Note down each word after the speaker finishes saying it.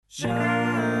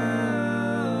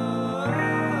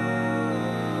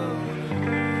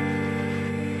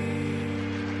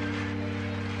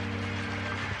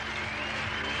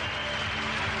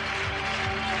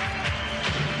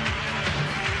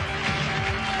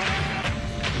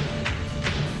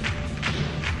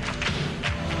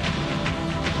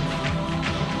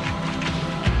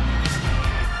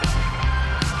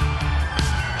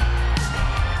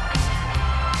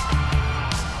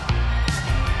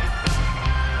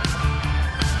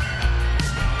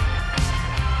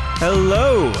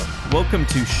Hello, welcome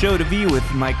to Show to Be with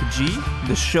Mike G,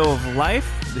 the show of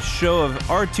life, the show of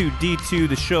R2D2,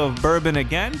 the show of bourbon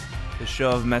again, the show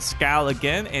of mezcal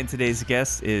again, and today's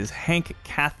guest is Hank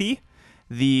Cathy,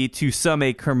 to some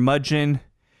a curmudgeon,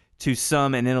 to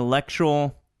some an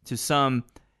intellectual, to some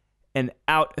an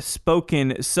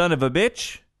outspoken son of a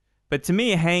bitch, but to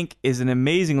me, Hank is an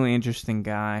amazingly interesting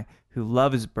guy who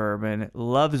loves bourbon,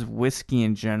 loves whiskey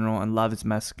in general, and loves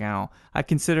mezcal. I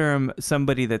consider him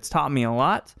somebody that's taught me a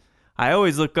lot. I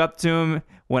always look up to him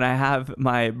when I have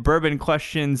my bourbon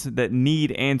questions that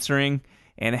need answering.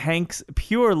 And Hank's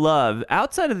pure love,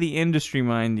 outside of the industry,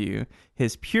 mind you,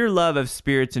 his pure love of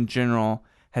spirits in general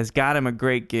has got him a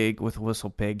great gig with Whistle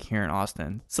Pig here in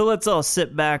Austin. So let's all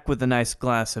sit back with a nice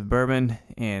glass of bourbon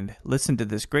and listen to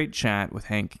this great chat with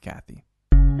Hank Cathy.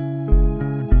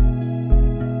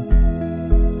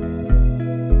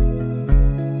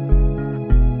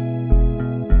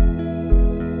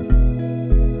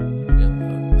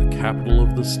 Capital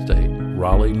of the state,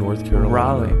 Raleigh, North Carolina.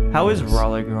 Raleigh. How is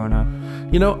Raleigh growing up?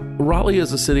 You know, Raleigh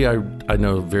is a city I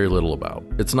know very little about.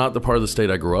 It's not the part of the state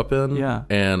I grew up in. Yeah.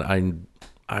 And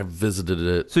I visited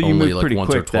it so you only moved like pretty once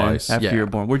quick or twice. Then, after you were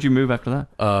born. Where'd you move after that?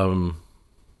 I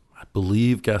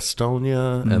believe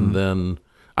Gastonia, and then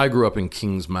I grew up in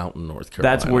Kings Mountain, North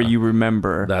Carolina. That's where you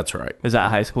remember. That's right. Is that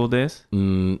high school days?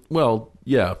 Well,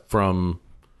 yeah, from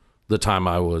the time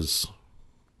I was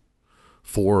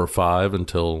 4 or 5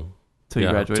 until you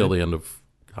graduated? Till the end of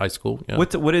high school. Yeah.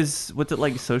 What's it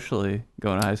like socially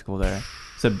going to high school there?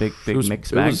 It's a big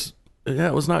mixed bag.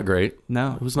 It was not great.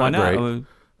 No, it was not great.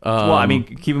 Well, I mean,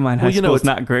 keep in mind, high school is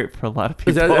not great for a lot of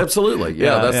people. Absolutely,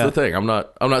 that's the thing. I'm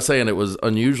not saying it was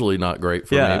unusually not great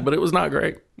for me, but it was not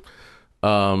great.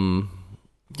 Small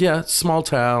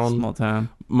town. Small town.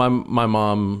 My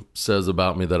mom says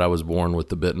about me that I was born with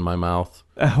the bit in my mouth.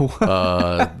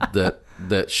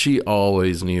 That she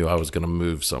always knew I was going to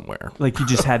move somewhere. Like you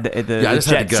just had the I just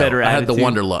had to go. I had the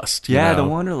wanderlust. The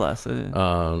wanderlust.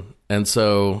 And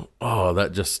so,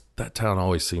 that town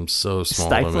always seemed so small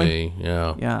Stifling? to me.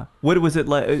 Yeah. Yeah. What was it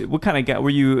like? What kind of guy were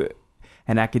you?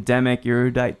 An academic,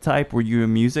 erudite type? Were you a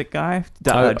music guy?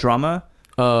 Drama?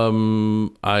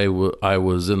 I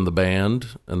was in the band,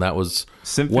 and that was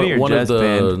symphony or jazz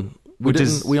band.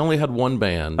 We only had one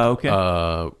band. Oh, okay.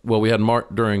 Well, we had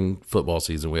during football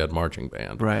season, we had marching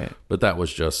band. Right. But that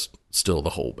was just still the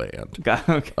whole band.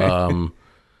 Okay.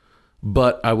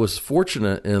 But I was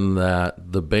fortunate in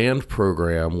that the band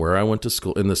program where I went to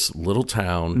school in this little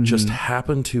town just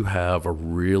happened to have a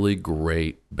really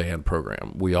great band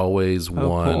program. We always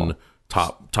won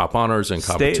top honors in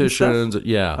competitions.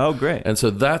 Yeah. Oh, great. And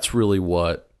so that's really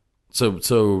what.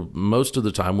 So most of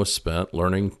the time was spent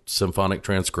learning symphonic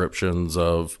transcriptions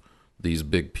of these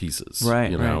big pieces.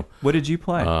 Right. You know. Right. What did you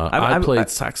play? I played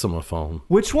saxophone.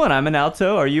 Which one? I'm an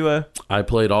alto. Are you a? I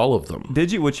played all of them.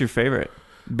 Did you? What's your favorite?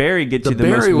 Barry gets you the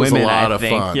Barry most women, was a lot I of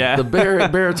think. fun. Yeah. The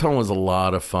baritone was a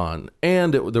lot of fun,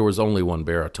 and there was only one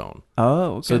baritone.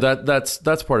 Oh, okay. So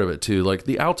that's part of it too. Like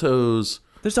the altos.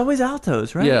 There's always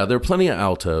altos, right? Yeah, there are plenty of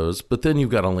altos, but then you've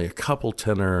got only a couple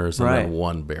tenors and then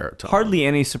one baritone. Hardly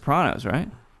any sopranos, right?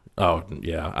 Oh,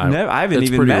 yeah. I haven't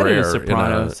even met a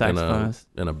soprano saxophonist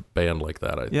in a band like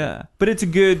that, I think. Yeah, but it's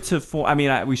good to form. I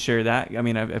mean, we share that. I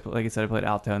mean, like I said, I played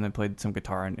alto and then played some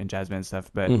guitar and jazz band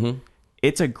stuff, but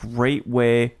it's a great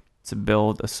way to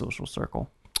build a social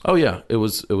circle. Oh, yeah. It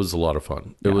was a lot of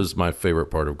fun. It was my favorite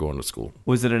part of going to school.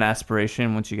 Was it an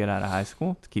aspiration once you get out of high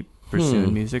school to keep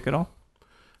pursuing music at all?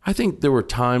 I think there were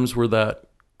times where that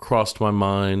crossed my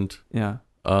mind. Yeah.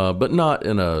 But not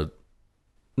in a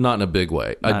big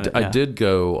way. I did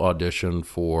go audition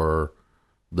for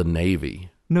the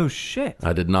Navy. No shit.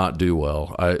 I did not do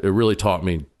well. It really taught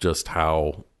me just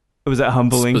how was that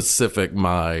humbling specific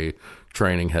my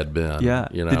training had been. Yeah.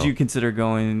 You know? Did you consider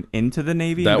going into the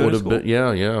Navy? That would have been.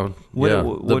 Yeah.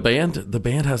 What, the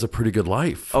band has a pretty good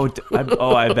life. I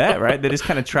bet. Right. They just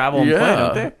kind of travel and play,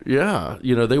 don't they? Yeah.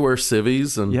 You know, they wear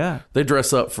civvies and they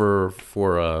dress up for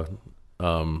the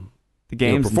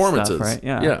games performances. and stuff, right?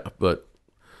 Yeah. But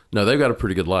No, they've got a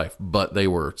pretty good life, but they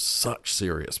were such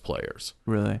serious players.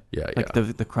 Really? Yeah, like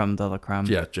yeah. the creme de la creme.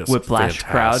 Yeah, just Whiplash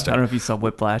crowd. fantastic. I don't know if you saw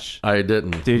Whiplash. I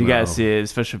didn't. Dude, you no. gotta see it,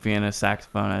 especially if you're in a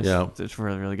saxophonist. Yeah. It's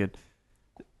really, really good.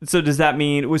 So does that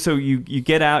mean, so you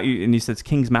get out, and you said it's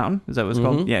Kings Mountain? Is that what it's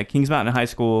called? Yeah, Kings Mountain High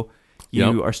School.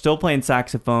 You are still playing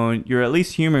saxophone. You're at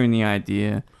least humoring the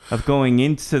idea of going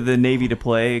into the Navy to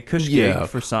play a cush gig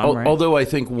for some, right? Although I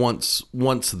think once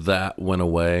that went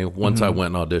away, once I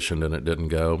went and auditioned and it didn't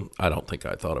go, I don't think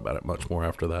I thought about it much more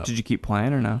after that. Did you keep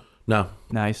playing or no? No.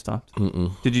 No, you stopped.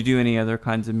 Did you do any other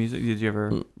kinds of music? Did you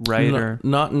ever write or?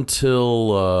 Not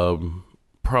until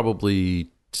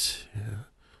probably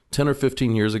 10 or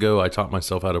 15 years ago, I taught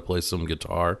myself how to play some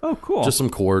guitar. Oh, cool. Just some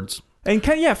chords. And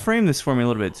frame this for me a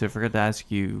little bit. So I forgot to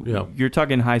ask you. Yeah. You're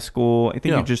talking high school. I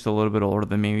think you're just a little bit older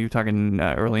than me. You're talking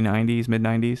early 90s, mid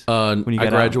 90s? When I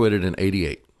graduated in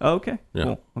 88. Oh, okay. Yeah.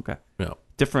 Cool. Okay. Yeah.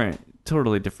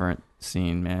 Totally different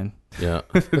scene, man. Yeah.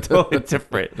 Totally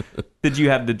different. Did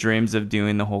you have the dreams of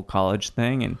doing the whole college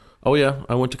thing? And Oh, yeah.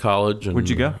 I went to college. And, where'd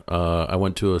you go? I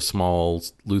went to a small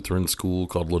Lutheran school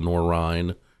called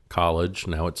Lenore-Rhine College.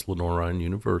 Now it's Lenore-Rhine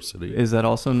University. Is that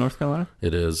also in North Carolina?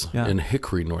 It is. Yeah. In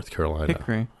Hickory, North Carolina.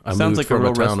 Hickory. I Sounds moved like from a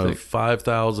real town rustic. of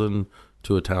 5,000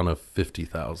 to a town of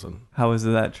 50,000. How was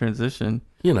that transition?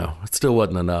 You know, it still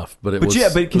wasn't enough, but But was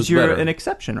because you're better. an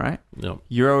exception, right? Yeah.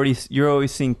 You're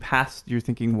always seeing past. You're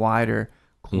thinking wider,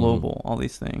 global, all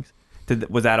these things.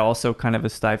 Was that also kind of a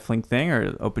stifling thing, or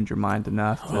it opened your mind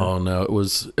enough? Oh no, it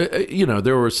was.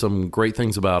 There were some great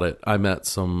things about it. I met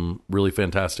some really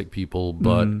fantastic people,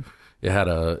 but it had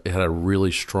a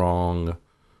really strong.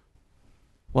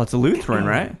 Well, it's a Lutheran,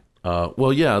 right?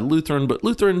 Lutheran, but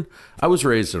Lutheran. I was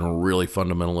raised in a really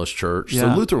fundamentalist church, so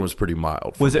Yeah. Lutheran was pretty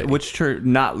mild. Was it which church?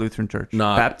 Not Lutheran church.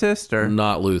 Not Baptist or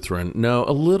not Lutheran? No,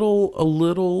 a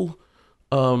little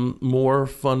more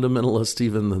fundamentalist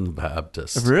even than the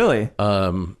Baptists. Really?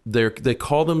 They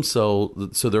call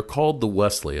themselves, so they're called the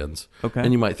Wesleyans. Okay.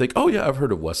 And you might think, oh yeah, I've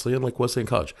heard of Wesleyan, like Wesleyan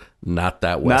College. Not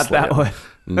that Wesleyan. Not that one.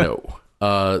 No.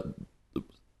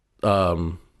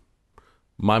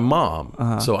 My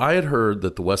mom. So I had heard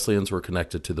that the Wesleyans were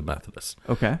connected to the Methodists.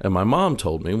 Okay. And my mom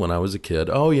told me when I was a kid,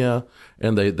 oh yeah,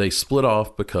 and they split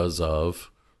off because of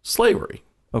slavery.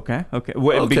 Okay. Okay.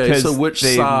 Okay, so which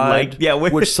side?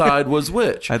 Which side was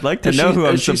which? I'd like to know who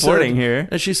I'm she supporting said- here.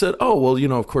 And she said, "Oh well,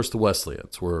 of course the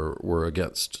Wesleyans were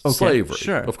against slavery,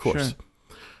 sure, of course."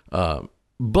 sure.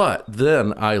 But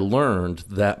then I learned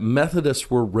that Methodists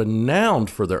were renowned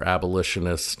for their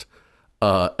abolitionist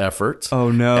efforts.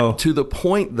 Oh no! To the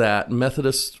point that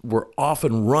Methodists were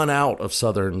often run out of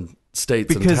southern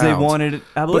states Because and they towns. wanted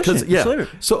abolition. Slavery.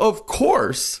 So of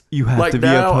course You have like to be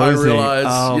now opposing. I realize,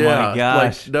 Oh, my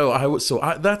gosh. Like, no, I was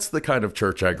that's the kind of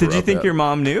church I grew up Did you think in. your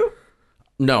mom knew?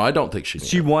 No, I don't think she knew.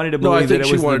 She wanted to No, I believe think that it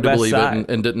she was the wanted to best believe side. it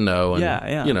and didn't know. And,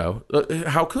 Yeah.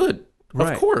 how could?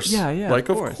 Right. Of course. Yeah, yeah, Like,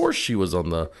 of of course she was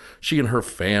on she and her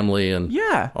family and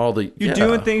Yeah. all the. You're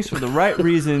doing things for the right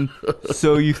reason,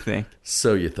 so you think.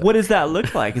 So you think. What does that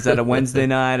look like? Is that a Wednesday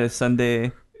night, a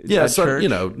Sunday? Yeah, at church?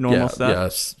 Normal stuff. Yeah,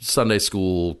 Sunday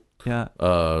school. Yeah.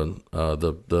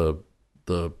 The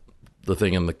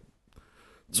thing in the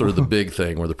sort of the big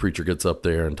thing where the preacher gets up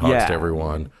there and talks Yeah. to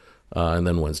everyone, and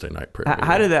then Wednesday night prayer.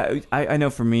 How did that? I know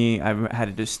for me, I had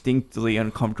a distinctly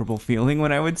uncomfortable feeling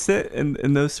when I would sit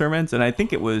in those sermons, and I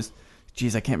think it was,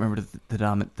 geez, I can't remember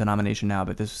the denomination now,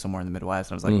 but this was somewhere in the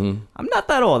Midwest. And I was like, I'm not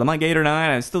that old. I'm like 8 or 9.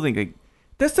 I still think like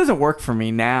this doesn't work for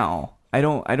me now. I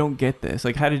don't get this.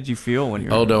 Like, how did you feel when you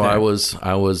were? Oh no, there?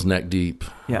 I was neck deep.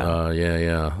 Yeah.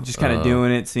 Yeah. Just kind of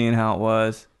doing it, seeing how it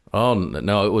was. Oh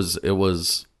no, it was.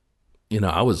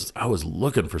 I was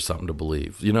looking for something to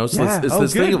believe. It's Yeah. this Oh,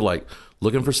 thing good. of like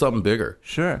looking for something bigger.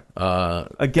 Sure.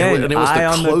 Again, and it was eye the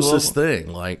on the closest global-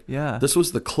 thing. Like, Yeah. this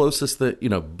was the closest thing.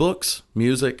 Books,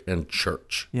 music, and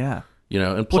church. Yeah. And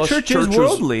Well, plus church is was-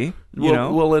 worldly.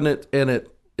 Well, and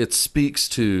it speaks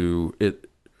to it.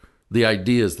 The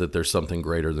idea is that there's something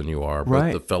greater than you are, both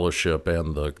Right. the fellowship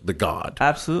and the God.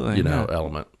 Absolutely. yeah.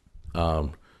 Element.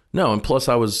 No, and plus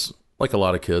I was like a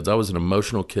lot of kids. I was an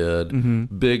emotional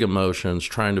kid, big emotions,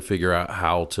 trying to figure out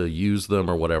how to use them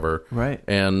or whatever. Right.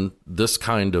 And this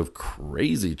kind of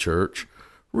crazy church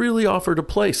really offered a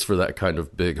place for that kind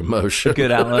of big emotion.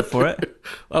 Good outlet for it.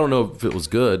 I don't know if it was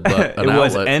good, but an It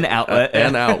was outlet. an outlet.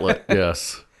 An outlet,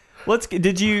 yes.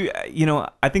 Did you,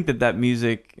 I think that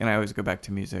music, and I always go back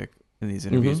to music in these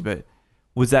interviews, but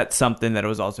was that something that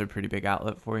was also a pretty big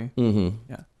outlet for you? Mm-hmm.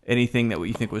 Yeah. Anything that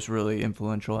you think was really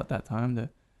influential at that time that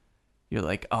you're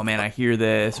like, oh man, I hear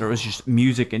this, or it was just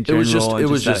music in general? It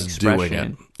was that just doing it.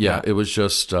 expression? Yeah, it was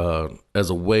just as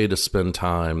a way to spend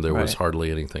time. There was Right.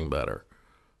 hardly anything better.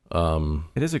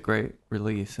 It is a great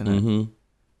release, isn't it?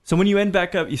 So when you end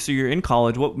back up, so you're in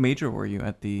college. What major were you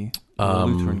at the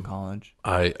Lutheran College?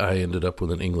 I ended up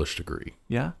with an English degree.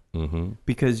 Yeah?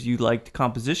 Because you liked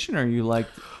composition or you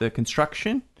liked the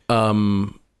construction?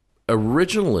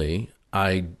 Originally,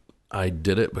 I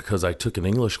did it because I took an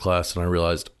English class and I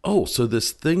realized, oh, so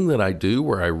this thing that I do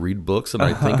where I read books and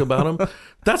I think about them,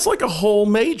 that's like a whole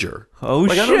major. Oh,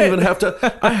 like, shit. I don't even have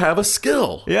to, I have a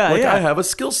skill. Yeah, like yeah. I have a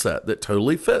skill set that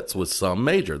totally fits with some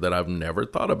major that I've never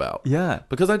thought about. Yeah.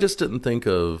 Because I just didn't think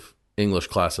of English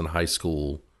class in high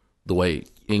school the way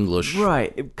English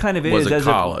Right. It kind of was is at as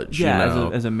college. Yeah, you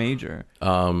know? as a major.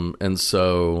 And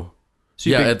so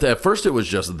you yeah, picked- at first it was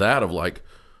just that of like,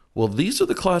 well, these are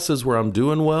the classes where I'm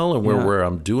doing well and where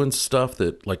I'm doing stuff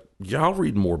that, like, y'all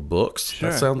read more books. Sure.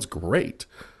 That sounds great.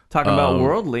 Talking about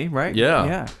worldly, right? Yeah.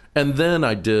 Yeah. And then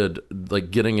I did, like,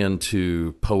 getting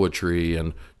into poetry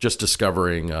and just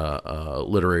discovering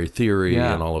literary theory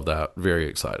Yeah. and all of that. Very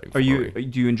exciting. Do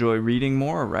you enjoy reading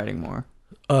more or writing more?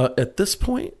 At this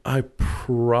point, I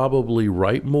probably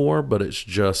write more, but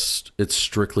it's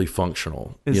strictly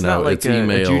functional. It's you know, not like it's a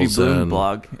emails Judy Blume and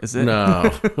blog, is it?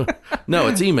 No, no,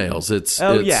 it's emails. It's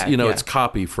yeah, you know, yeah. it's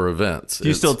copy for events. Do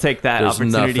you still take that there's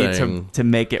opportunity nothing- to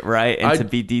make it right and to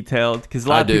be detailed? Because a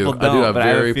lot I of do. people don't. I do have but I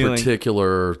have very a feeling,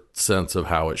 particular sense of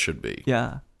how it should be.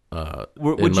 Yeah. In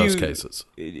Would most you- cases.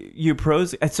 Your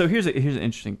pros. So here's an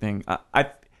interesting thing.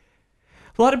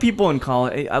 A lot of people in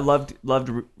college. I loved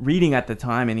reading at the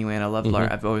time anyway, and I loved.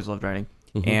 I've always loved writing.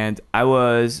 And I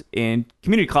was in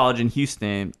community college in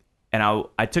Houston, and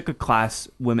I took a class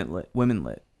women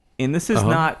lit. And this is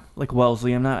not like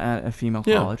Wellesley. I'm not at a female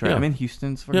college, right? yeah. I'm in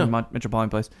Houston, it's a metropolitan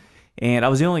place, and I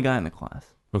was the only guy in the class.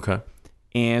 Okay.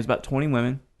 And it was about 20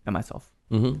 women and myself.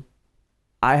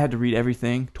 I had to read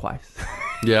everything twice.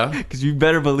 Yeah. Because you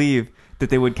better believe that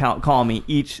they would call me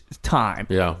each time.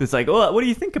 Yeah. It's like, oh, what do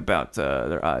you think about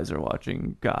their eyes are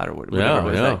watching God or whatever? Yeah, it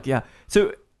was. yeah. Like, yeah.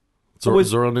 So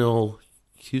Zoranil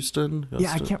Houston.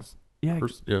 yeah, I can't. Yeah,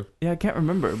 Yeah. I can't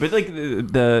remember. But like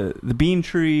the Bean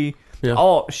Tree, Yeah.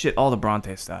 all the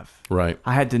Bronte stuff. Right.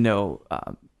 I had to know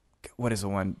what is the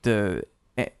one, the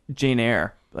Jane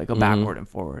Eyre, like go backward and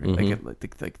forward,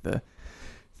 like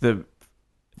the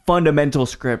fundamental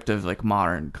script of like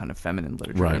modern kind of feminine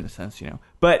literature Right. in a sense, you know.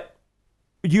 But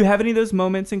do you have any of those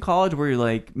moments in college where you're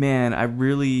like, man,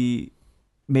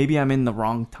 maybe I'm in the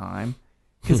wrong time?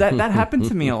 Because that happened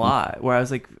to me a lot, where I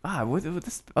was like,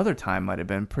 this other time might have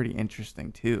been pretty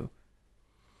interesting too.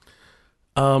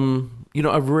 You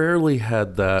know, I've rarely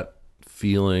had that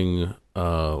feeling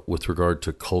with regard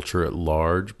to culture at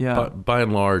large. Yeah. But by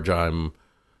and large, I'm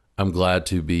glad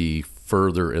to be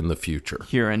further in the future.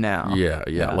 Here and now.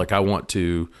 Yeah. Like I want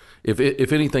to.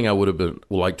 If anything, I would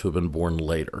like to have been born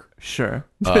later. Sure.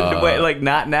 Wait, like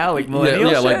not now, like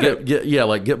millennial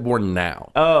like get born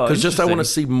now. Oh, because just I want to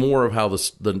interesting. see more of how the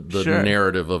Sure.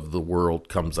 narrative of the world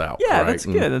comes out. Yeah, right? that's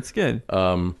good. That's good.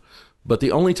 But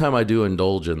the only time I do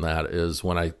indulge in that is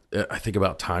when I think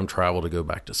about time travel to go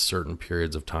back to certain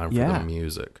periods of time for Yeah. the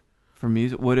music. For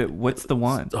music, what's the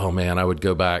one? Oh man, I would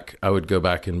go back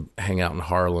and hang out in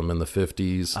Harlem in the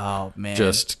 50s. Oh man,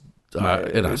 Just in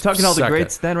a we're talking all the second.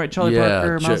 greats then, right? Charlie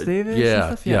Parker, Miles Davis,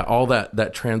 and stuff? Yeah, all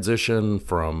that transition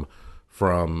from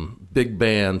big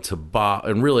band to bop,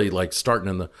 and really like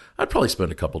starting I'd probably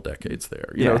spend a couple decades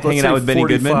there. You Yeah, know, let's hanging say out with Benny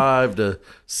Goodman. 45 to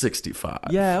 65.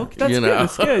 Yeah, okay, that's you good. know?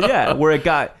 That's good. Yeah, where it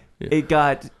got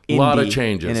indie A lot of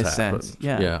changes in a happened. sense.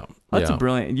 Yeah, Yeah, That's yeah. a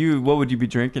brilliant. What would you be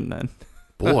drinking then?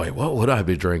 Boy, what would I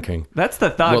be drinking? That's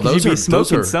the thought. Well, you'd be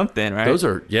smoking something, right? Those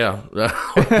are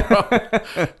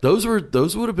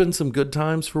those would have been some good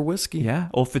times for whiskey. Yeah,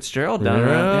 old Fitzgerald down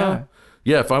around.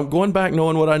 Yeah, if I'm going back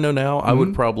knowing what I know now, I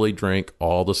would probably drink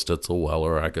all the Stitzel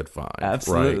Weller I could find.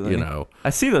 Absolutely. Right, you know. I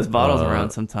see those bottles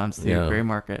around sometimes too. yeah. Gray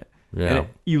Market. Yeah. And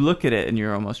you look at it and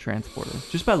you're almost transported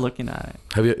just by looking at it.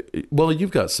 Have you? Well,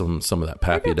 you've got some of that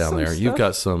Pappy down some there. stuff. You've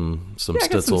got some I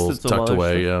got some Stitzel Stitzel tucked Weller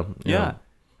away. stuff. Yeah.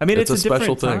 I mean, it's a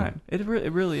special different thing. time. It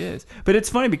really is. But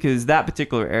it's funny because that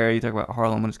particular era, you talk about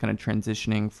Harlem when it's kind of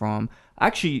transitioning from.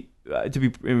 Actually, to be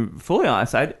fully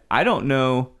honest, I don't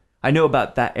know. I know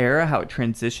about that era, how it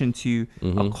transitioned to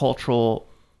a cultural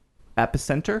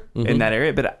epicenter in that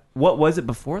area. But what was it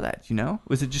before that? You know,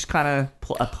 was it just kind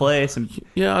of a place and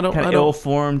I don't. kind of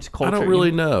ill-formed culture? I don't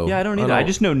really know. Yeah, I don't either. I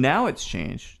just know now it's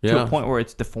changed to Yeah. a point where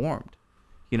it's deformed.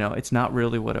 it's not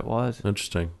really what it was.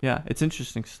 Interesting. Yeah, it's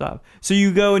interesting stuff. So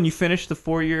you go and you finish the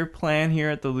 4-year plan here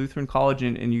at the Lutheran College,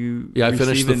 and you I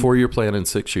finished the 4-year plan in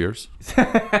 6 years.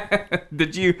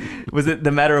 Was it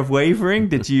the matter of wavering?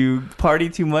 Did you party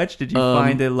too much? Did you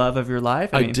find the love of your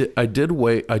life? I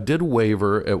did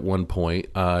waver at one point.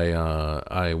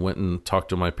 I went and talked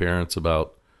to my parents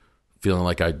about feeling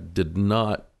like I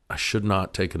should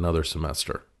not take another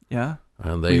semester. Yeah.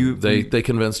 And they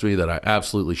convinced me that I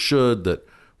absolutely should, that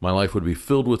my life would be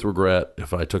filled with regret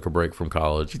if I took a break from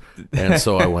college. And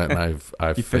so I went and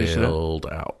I failed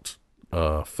out.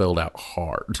 Failed out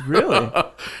hard. Really?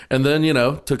 And then,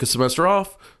 took a semester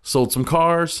off, sold some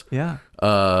cars. Yeah.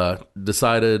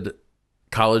 Decided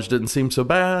college didn't seem so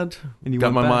bad. And you got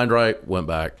went my back? mind right, went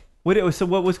back. So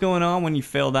what was going on when you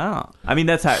failed out? I mean,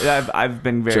 that's how I've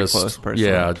been very close personally.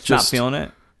 Yeah. Not feeling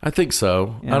it? I think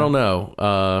so. Yeah. I don't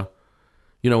know.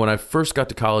 When I first got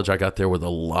to college, I got there with a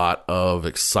lot of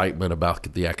excitement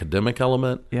about the academic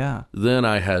element. Yeah. Then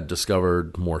I had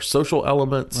discovered more social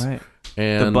elements. Right.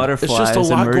 And the butterfly it's just a is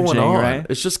lot emerging, going on. right?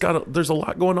 It's just there's a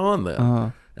lot going on then.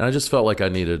 And I just felt like I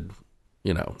needed,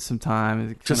 some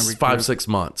time. just 5-6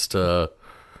 months to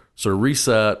sort of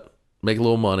reset, make a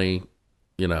little money,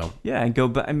 Yeah, and go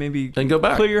back, and go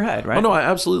back. Clear your head, right? Oh, no, I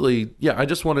absolutely,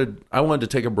 I wanted to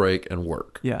take a break and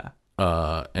work. Yeah.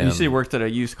 And you say you worked at a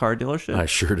used car dealership? I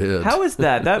sure did. How is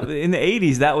that? That in the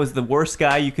 80s, that was the worst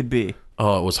guy you could be.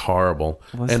 Oh, it was horrible.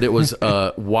 And it was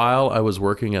while I was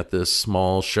working at this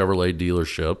small Chevrolet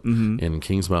dealership in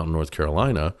Kings Mountain, North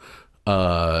Carolina,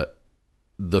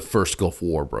 the first Gulf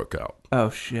War broke out. Oh,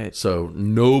 shit. So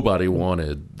nobody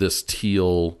wanted this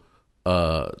teal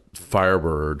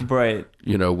Firebird, Right.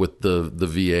 with the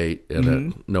V8 in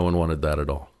it. No one wanted that at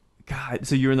all. God,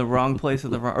 so you're in the wrong place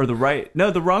at the wrong, or the right?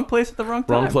 No, the wrong place at the wrong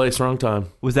time. Wrong place, wrong time.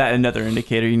 Was that another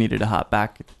indicator you needed to hop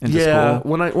back into school?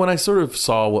 When I sort of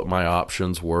saw what my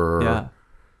options were, Yeah.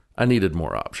 I needed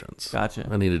more options. Gotcha.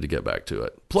 I needed to get back to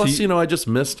it. Plus, I just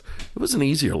missed. It was an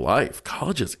easier life.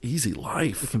 College is easy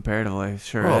life. Comparatively,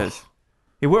 sure is.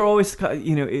 Yeah, we're always,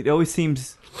 it always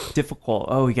seems difficult.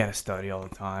 Oh, we got to study all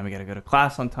the time. We got to go to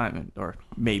class on time, or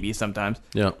maybe sometimes.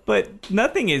 Yeah. But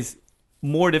nothing is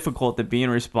more difficult than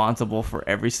being responsible for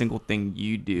every single thing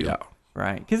you do. Yeah.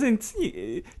 Right? Because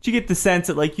you get the sense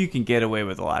that you can get away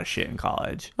with a lot of shit in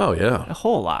college. Oh yeah. A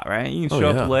whole lot, right? You can show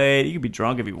up late. You can be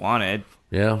drunk if you wanted.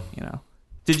 Yeah.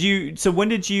 So when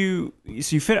did you?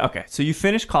 So you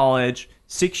finished college.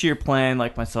 6-year plan,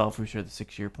 like myself, we share the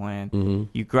 6-year plan. Mm-hmm.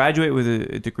 You graduate with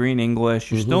a degree in English.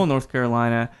 You're still in North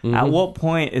Carolina. Mm-hmm. At what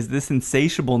point is this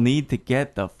insatiable need to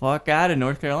get the fuck out of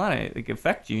North Carolina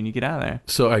affect you and you get out of there?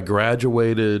 So I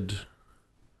graduated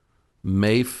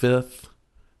May 5th,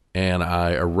 and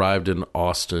I arrived in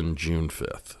Austin June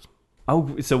 5th.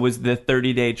 Oh, so was the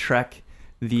 30-day trek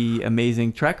the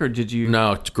amazing trek, or did you?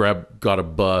 No, got a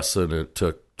bus, and it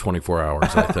took 24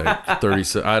 hours, I think.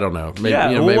 36, I don't know.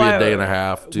 Maybe, maybe a day and a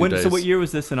half, 2 days. So what year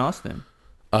was this in Austin?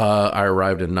 I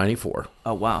arrived in 94.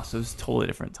 Oh, wow. So it was a totally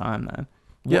different time then.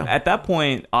 Yeah. At that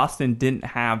point, Austin didn't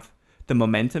have the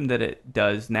momentum that it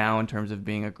does now in terms of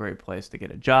being a great place to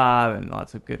get a job and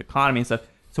lots of good economy and stuff.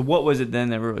 So what was it then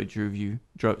that really drove you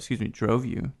to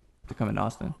come into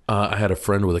Austin? I had a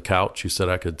friend with a couch who said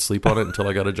I could sleep on it until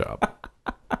I got a job.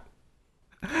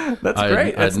 That's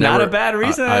great. That's not a bad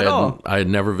reason at all. I had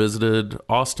never visited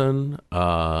Austin.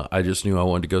 I just knew I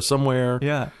wanted to go somewhere.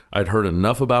 Yeah. I'd heard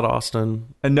enough about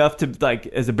Austin. Enough to,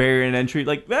 as a barrier in entry,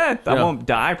 I won't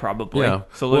die probably. Yeah.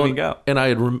 So let me go. And I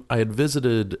had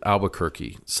visited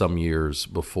Albuquerque some years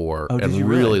before and you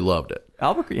really loved it.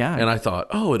 Albuquerque, yeah. And I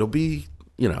thought, it'll be,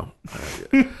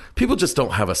 people just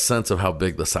don't have a sense of how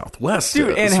big the Southwest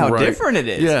is. And how different it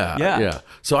is. Yeah.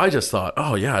 So I just thought,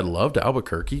 I'd love to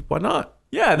Albuquerque. Why not?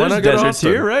 Yeah, there's deserts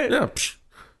here, right? Yeah,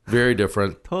 very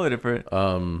different. Totally different.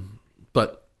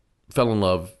 But fell in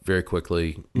love very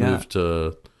quickly. Moved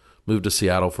to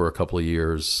Seattle for a couple of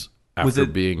years after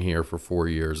being here for 4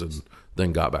 years, and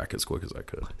then got back as quick as I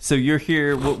could. So you're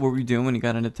here. What were you doing when you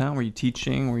got into town? Were you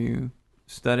teaching? Were you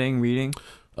studying, reading?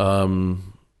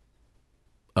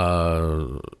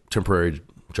 Temporary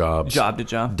jobs. Job to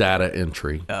job. Data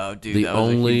entry. Oh, dude. The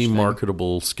only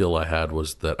marketable skill I had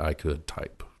was that I could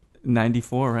type.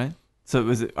 94, right? So it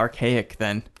was archaic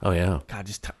then. Oh yeah. God,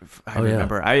 I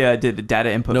remember. I did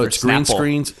data input. No, for it's Snapple.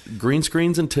 green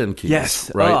screens, and 10 keys.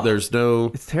 Yes, right. There's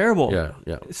no. It's terrible.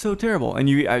 Yeah. It's so terrible. And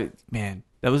man,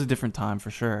 that was a different time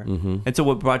for sure. Mm-hmm. And so,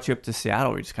 what brought you up to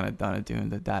Seattle? Were you just kind of done at doing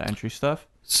the data entry stuff?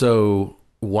 So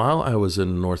while I was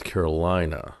in North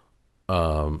Carolina,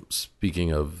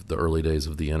 speaking of the early days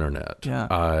of the internet,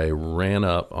 I ran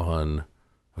up on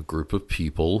a group of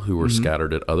people who were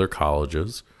scattered at other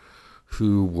colleges,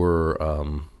 who were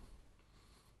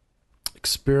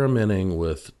experimenting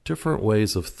with different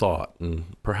ways of thought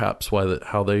and perhaps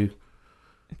how they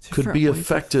could be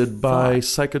affected by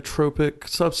psychotropic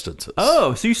substances.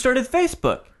 Oh, so you started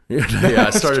Facebook. Yeah,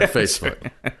 I started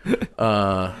Facebook.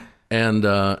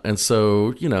 And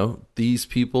so, these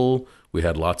people, we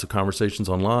had lots of conversations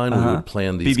online. We would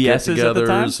plan these BBSs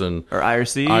get-togethers and or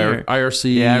IRC,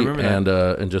 IRC, Yeah, I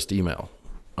remember and just email.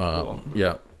 Cool.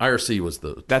 Yeah, IRC was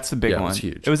that's the big one. It was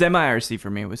huge. It was MIRC for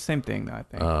me. It was the same thing, though, I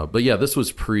think. But yeah, this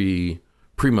was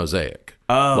pre-Mosaic.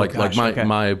 Oh, like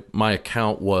my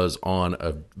account was on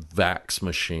a Vax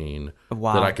machine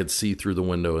that I could see through the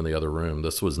window in the other room.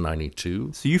 This was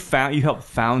 92. So you helped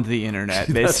found the internet,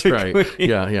 That's basically. right.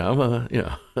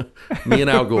 Yeah. Me and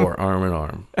Al Gore, arm in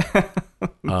arm.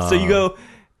 So you go.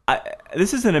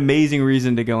 This is an amazing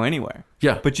reason to go anywhere.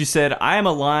 Yeah. But you said I am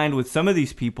aligned with some of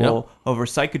these people over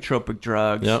psychotropic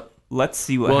drugs. Yep. Let's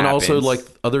see what happens. happens. And also like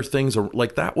other things are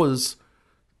like that was,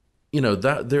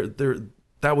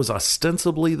 that was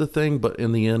ostensibly the thing, but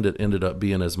in the end, it ended up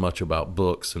being as much about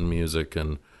books and music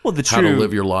and how to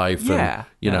live your life. Yeah,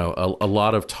 and, a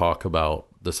lot of talk about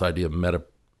this idea of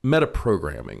meta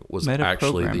programming was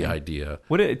actually the idea.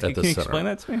 Can you explain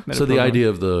that to me? So the idea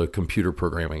of the computer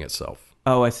programming itself.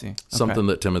 Oh, I see. Okay. Something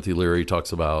that Timothy Leary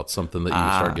talks about, something that you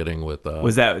start getting with so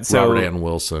Robert Ann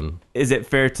Wilson. Is it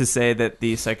fair to say that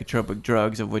the psychotropic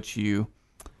drugs of which you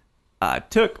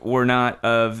took were not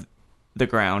of the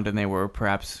ground, and they were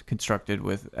perhaps constructed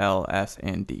with L, S,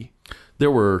 and D? There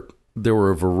were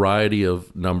a variety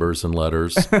of numbers and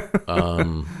letters,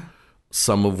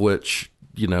 some of which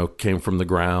came from the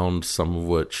ground, some of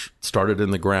which started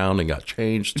in the ground and got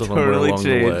changed somewhere along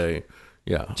the way.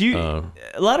 Yeah.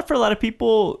 For a lot of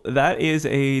people, that is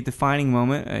a defining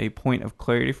moment, a point of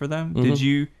clarity for them. Mm-hmm. Did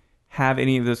you have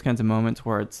any of those kinds of moments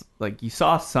where it's like you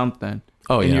saw something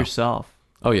in yourself?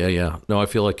 Oh yeah. No, I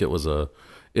feel like it was I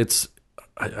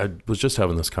was just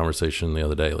having this conversation the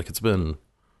other day. Like it's been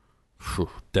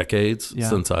decades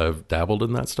since I've dabbled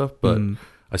in that stuff, but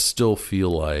I still feel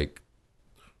like,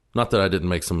 not that I didn't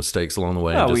make some mistakes along the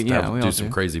way and just do some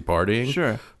crazy partying.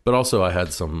 Sure. But also I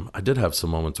did have some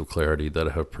moments of clarity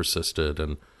that have persisted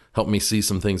and helped me see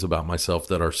some things about myself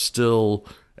that are still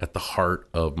at the heart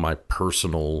of my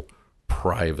personal,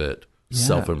 private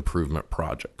self-improvement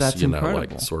projects. That's incredible.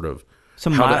 Like sort of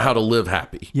how to live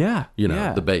happy. Yeah.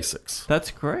 The basics.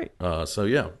 That's great.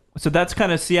 So that's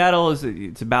kind of Seattle.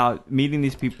 It's about meeting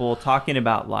these people, talking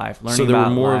about life, learning about life. So there were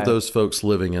more of those folks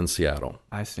living in Seattle.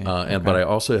 I see. But I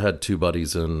also had two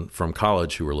buddies from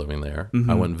college who were living there.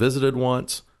 Mm-hmm. I went and visited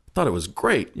once. Thought it was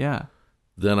great. Yeah.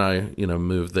 Then I,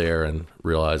 moved there and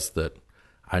realized that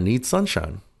I need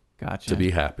sunshine to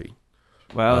be happy.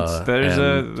 Well,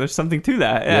 there's something to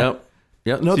that. Yeah. Yep.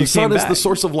 Yeah, no, the sun is the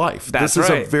source of life. This is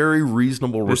a very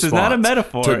reasonable response. This is not a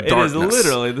metaphor. It is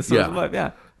literally the source of life.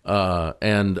 Yeah.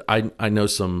 And I know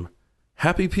some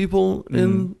happy people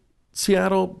in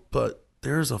Seattle, but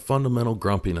there's a fundamental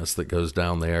grumpiness that goes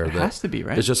down there. It has to be,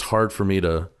 right? It's just hard for me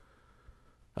to.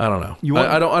 I don't know.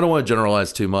 I don't want to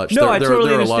generalize too much. No, I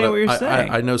totally understand what you're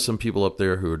saying. I know some people up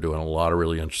there who are doing a lot of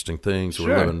really interesting things,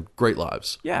 who are living great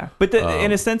lives. Yeah, but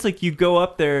in a sense, like you go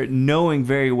up there knowing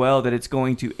very well that it's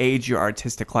going to age your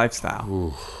artistic lifestyle.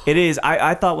 Ooh. It is.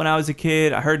 I thought when I was a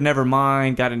kid, I heard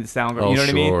Nevermind, got into Soundgarden, you know what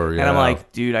I mean? Yeah. And I'm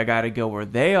like, dude, I got to go where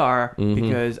they are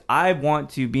because I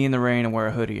want to be in the rain and wear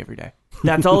a hoodie every day.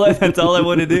 That's all I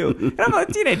want to do. And I'm a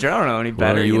teenager. I don't know any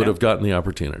better. Well, you would have gotten the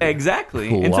opportunity.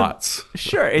 Exactly. Lots.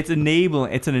 Sure. It's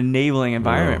enabling. It's an enabling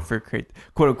environment for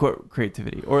quote unquote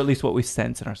creativity, or at least what we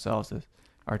sense in ourselves as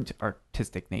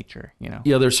artistic nature.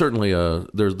 Yeah. There's certainly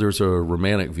there's a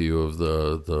romantic view of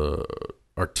the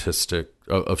artistic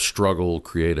of struggle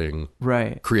creating.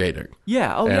 Right. Creating.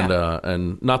 Yeah. Oh,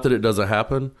 and not that it doesn't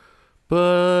happen.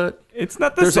 But it's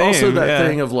not the there's same. also that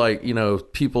thing of like,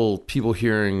 people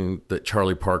hearing that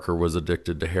Charlie Parker was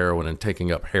addicted to heroin and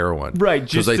taking up heroin. Right.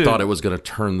 Because they thought it was going to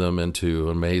turn them into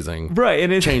amazing. Right.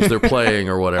 And change their playing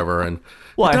or whatever. And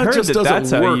well, I heard just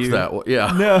doesn't work that way.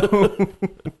 Yeah. No.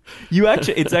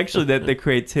 It's actually that the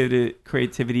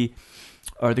creativity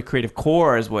or the creative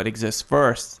core is what exists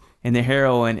first. And the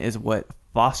heroin is what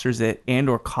fosters it and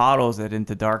or coddles it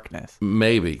into darkness.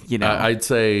 Maybe. I'd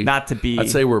say not to be. I'd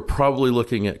say we're probably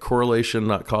looking at correlation,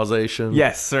 not causation.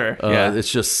 Yes, sir. It's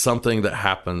just something that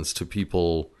happens to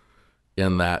people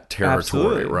in that territory,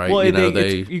 absolutely. Right? Well,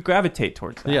 you gravitate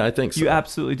towards that. Yeah, I think so. You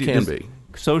absolutely do. Can be.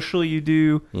 Socially, you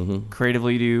do.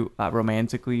 Creatively, you do.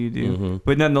 Romantically, you do.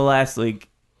 But nonetheless, like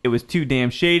it was too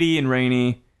damn shady and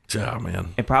rainy. Oh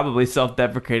man. And probably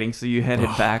self-deprecating. So you headed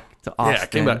back to Austin. Yeah, I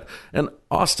came back, and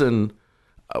Austin.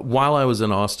 while I was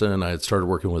in Austin, I had started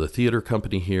working with a theater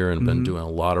company here and been doing a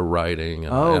lot of writing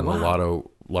and, Oh, and wow. a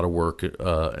lot of work.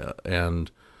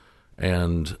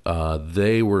 And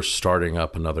they were starting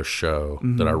up another show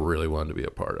that I really wanted to be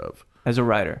a part of. As a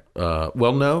writer.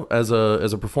 Well, no, as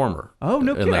a performer. Oh,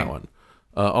 no in kidding. that one.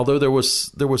 Although there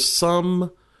was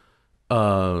some.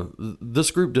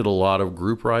 This group did a lot of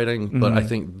group writing, but I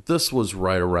think this was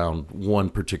right around one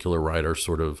particular writer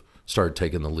sort of started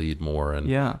taking the lead more,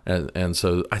 and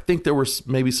so I think there were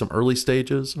maybe some early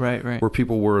stages, Right. where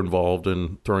people were involved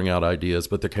in throwing out ideas,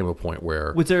 but there came a point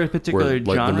where Was there a particular where,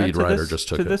 like, genre the lead to writer this, just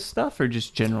took to it. this stuff, or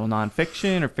just general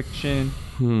nonfiction or fiction?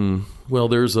 Well,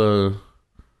 there's a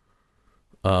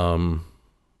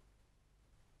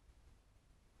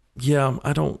yeah,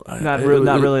 I don't Not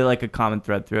really like a common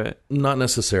thread through it. not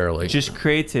necessarily. Just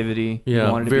creativity. Yeah,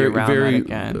 You wanted to very, be around very,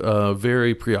 that again.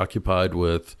 very preoccupied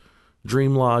with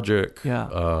dream logic,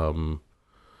 Yeah.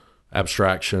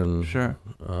 abstraction, Sure.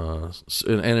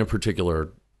 and in particular,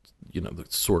 the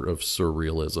sort of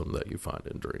surrealism that you find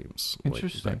in dreams.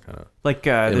 Interesting. Like that kind of. Like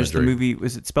there's the imagery. movie,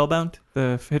 was it Spellbound?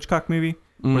 The Hitchcock movie?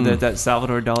 Where that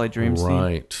Salvador Dali dream scene?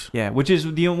 Right. Yeah, which is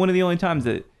one of the only times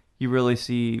that you really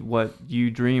see what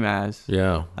you dream as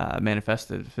Yeah.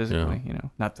 manifested physically,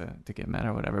 not to get mad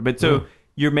or whatever. But so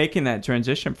you're making that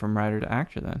transition from writer to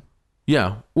actor then?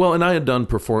 Yeah. Well, and I had done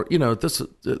this, Was some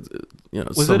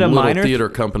it a little minor theater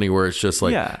company where it's just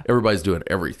like Yeah. everybody's doing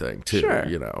everything too,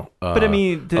 Sure. But I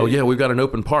mean, oh yeah, we've got an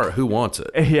open part. Who wants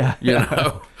it? Yeah. You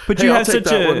know? But Hey, you I'll have take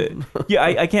such that a one. yeah.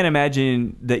 I can't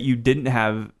imagine that you didn't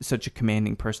have such a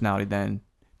commanding personality then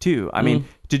too. I mean,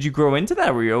 did you grow into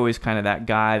that? Were you always kind of that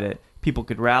guy that people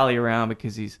could rally around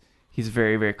because he's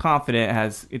very, very confident,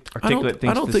 has articulate things?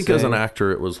 I don't to think say? as an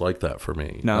actor it was like that for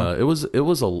me. No? It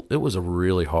was a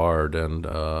really hard, and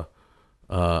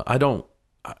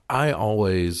I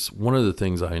always, one of the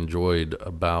things I enjoyed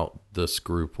about this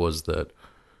group was that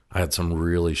I had some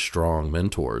really strong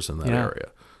mentors in that Yeah.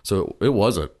 area. So it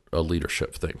wasn't a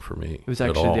leadership thing for me. It was at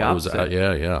actually all. the It was, opposite.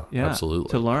 yeah, absolutely.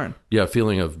 to learn. Yeah,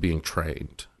 feeling of being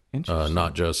trained, Interesting.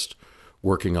 not just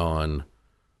working on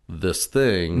this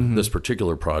thing, this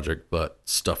particular project, but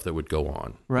stuff that would go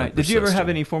on. Right. and Did you ever persist. have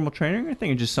any formal training or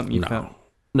anything, or just something you found?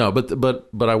 No,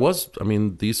 but I was. I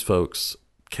mean, these folks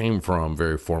came from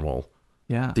very formal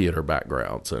Yeah. theater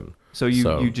backgrounds, and So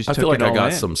you just I took feel like it I all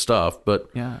got in. some stuff, but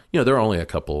Yeah. there are only a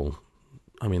couple.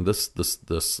 I mean, this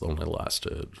only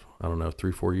lasted, I don't know,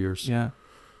 3-4 years. Yeah.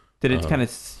 Did it kind of?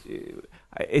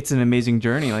 It's an amazing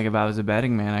journey. Like if I was a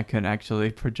betting man, I couldn't actually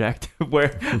project where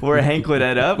Hank would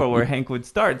end up or where Hank would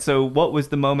start. So, what was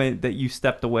the moment that you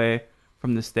stepped away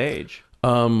from the stage?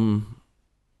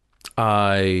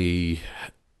 I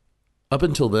up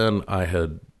until then I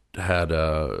had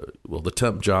the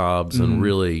temp jobs and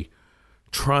really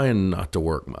trying not to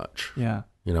work much. Yeah.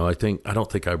 I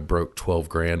don't think I broke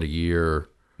 $12,000 a year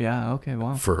Yeah. Okay.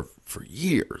 Wow. for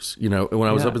years. When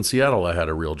I was Yeah. up in Seattle, I had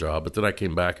a real job, but then I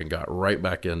came back and got right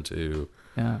back into.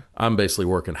 Yeah. I'm basically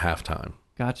working half time.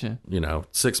 Gotcha.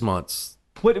 6 months.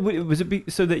 What was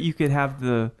it? So that you could have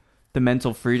the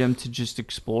mental freedom to just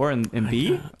explore and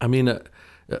be? I mean,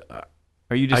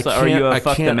 Are you just? Are you a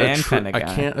fuck the man kind of guy?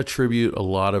 I can't attribute a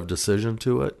lot of decision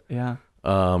to it. Yeah.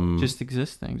 Just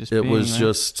existing. Just It being, was right?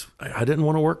 just I didn't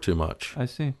want to work too much. I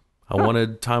see. I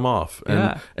wanted time off,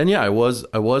 and I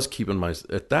was keeping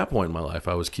at that point in my life,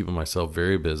 I was keeping myself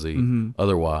very busy.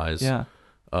 Otherwise, Yeah.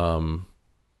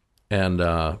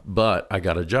 But I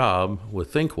got a job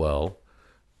with ThinkWell,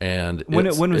 and When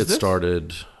was it this?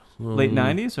 started Late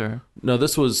 '90s or? no,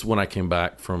 this was when I came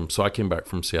back from. So I came back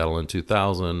from Seattle in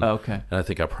 2000. Oh, okay. And I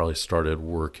think I probably started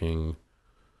working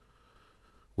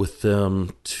with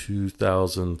them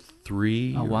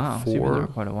 2003. Oh wow. So you've been there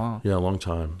quite a while. Yeah, a long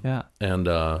time. Yeah.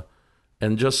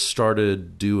 And just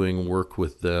started doing work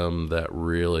with them that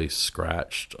really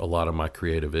scratched a lot of my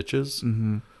creative itches.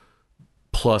 Mm-hmm.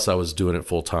 Plus, I was doing it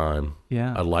full time.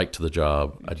 Yeah. I liked the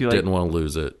job. I you like- didn't want to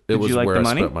lose it. It Did was you like where the I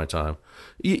money? spent my time.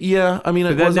 Yeah, I mean,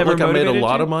 it that wasn't never like I made a motivated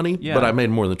lot you? of money, Yeah. but I made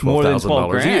more than More than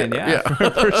 $12,000 a year. $12,000. Yeah.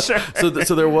 For sure.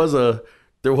 So there was a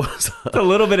It's a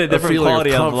little bit of different feeling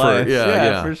quality of comfort. life.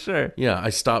 Yeah, for sure. Yeah, I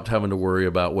stopped having to worry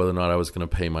about whether or not I was going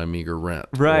to pay my meager rent,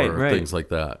 Right, or right. things like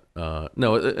that.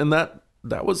 No, and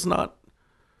that was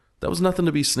nothing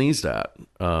to be sneezed at.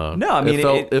 No, I mean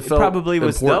it felt probably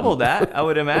was important. double that. I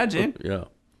would imagine. Yeah.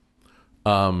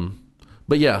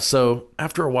 But yeah, so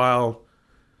after a while,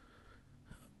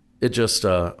 it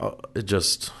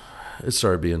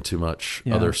started being too much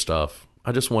Yeah. other stuff.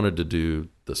 I just wanted to do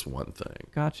this one thing.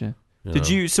 Gotcha. Did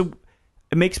you? So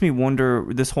it makes me wonder.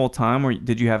 This whole time, or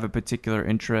did you have a particular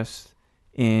interest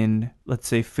in, let's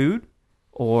say, food,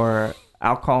 or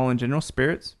alcohol in general,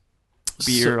 spirits,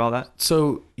 beer, all that?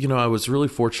 So, I was really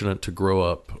fortunate to grow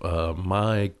up.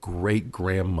 My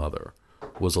great-grandmother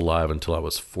was alive until I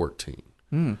was 14.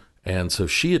 And so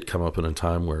she had come up in a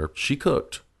time where she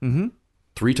cooked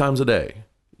 3 times a day,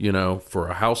 for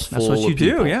a house full That's what you of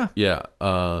people. do, yeah.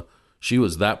 Yeah. She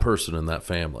was that person in that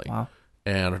family. Wow.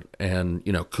 And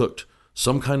cooked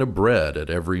some kind of bread at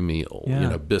every meal,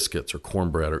 Yeah. biscuits or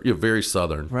cornbread or very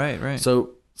Southern. Right.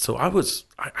 So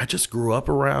I just grew up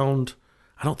around,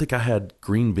 I don't think I had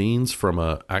green beans from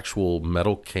a actual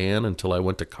metal can until I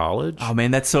went to college. Oh,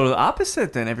 man, that's so the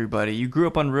opposite than everybody. You grew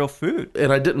up on real food.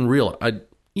 And I didn't realize,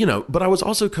 but I was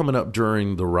also coming up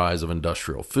during the rise of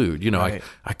industrial food. Right.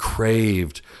 I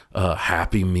craved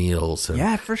Happy Meals and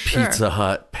Yeah, for sure. Pizza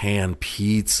Hut pan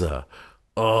pizza.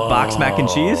 Oh, Box mac and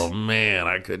cheese? Oh man,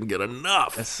 I couldn't get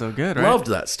enough. That's so good, right? Loved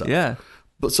that stuff. Yeah.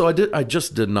 But so I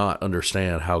just did not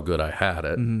understand how good I had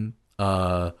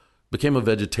it. Became a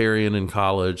vegetarian in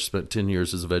college, spent 10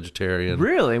 years as a vegetarian.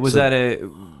 Really? Was that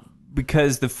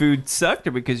because the food sucked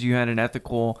or because you had an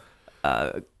ethical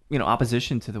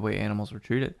opposition to the way animals were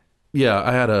treated?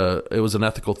 Yeah, it was an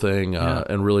ethical thing,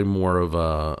 and really more of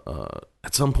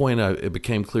at some point it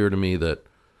became clear to me that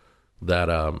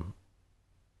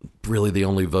really the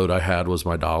only vote I had was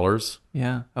my dollars.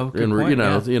 Yeah. Oh, good And point.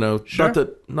 Sure.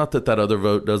 not that other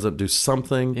vote doesn't do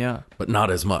something, but not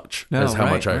as much as how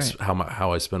much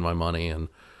how I spend my money and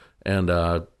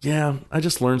I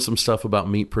just learned some stuff about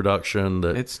meat production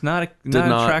that It's not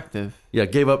attractive. Yeah,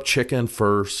 gave up chicken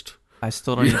first. I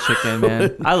still don't eat chicken,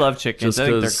 man. I love chickens. I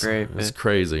think they're great. It's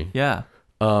crazy. Yeah.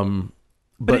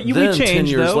 But we then changed, 10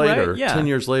 years though, later, right? Yeah. 10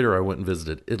 years later, I went and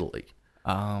visited Italy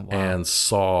Wow. and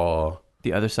saw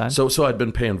The other side? So I'd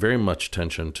been paying very much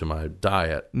attention to my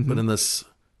diet, but in this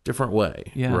different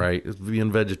way, right?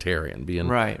 Being vegetarian, being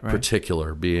right.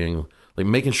 particular, being like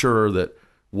making sure that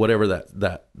whatever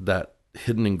that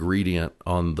hidden ingredient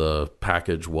on the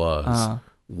package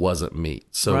wasn't meat.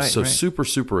 So super,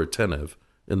 super attentive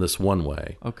in this one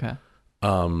way. Okay.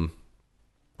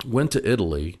 Went to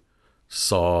Italy,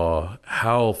 saw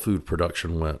how food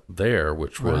production went there,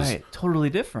 which was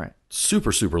totally different.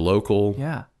 super, super local.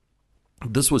 Yeah.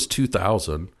 This was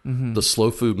 2000. The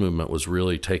slow food movement was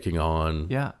really taking on,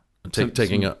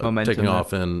 taking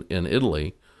off in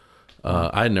Italy.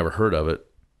 I had never heard of it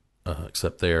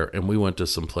except there, and we went to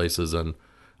some places, and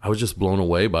I was just blown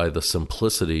away by the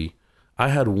simplicity. I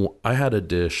had a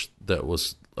dish that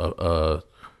was what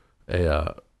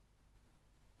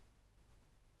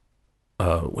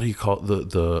do you call it?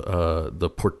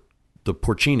 The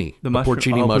porcini, the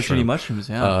porcini mushroom. Porcini mushrooms.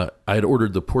 Yeah. I had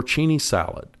ordered the porcini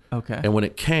salad. Okay. And when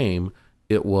it came,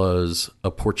 it was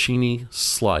a porcini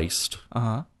sliced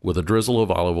with a drizzle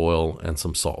of olive oil and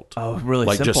some salt. Oh, really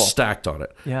like simple. Just stacked on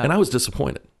it. Yeah. And I was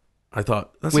disappointed. I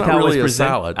thought, that's With not how it really was a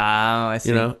salad. Oh, I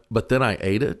see. But then I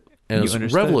ate it, and it was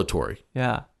understood. revelatory.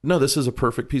 Yeah. No, this is a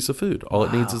perfect piece of food. All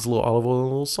it needs is a little olive oil and a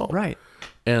little salt. Right.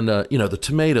 And, the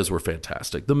tomatoes were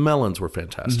fantastic. The melons were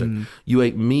fantastic. You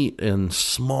ate meat in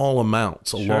small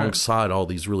amounts alongside all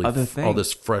these all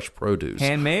this fresh produce.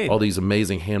 Handmade. All these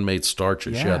amazing handmade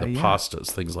starches. Yeah, The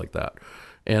pastas, things like that.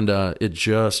 And it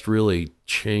just really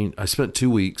changed. I spent 2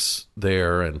 weeks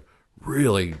there and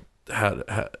really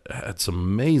had some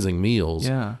amazing meals.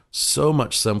 Yeah. So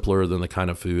much simpler than the kind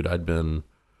of food I'd been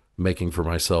making for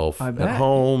myself at bet.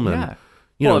 home. Yeah.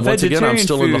 And once again, I'm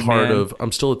still at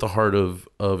the heart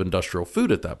of industrial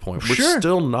food at that point. We're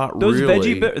still not those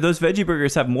really those veggie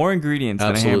burgers have more ingredients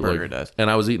than a hamburger does. And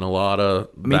I was eating a lot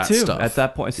of Me too. stuff. At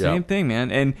that point, same thing,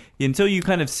 man. And until you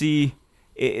kind of see,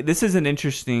 this is an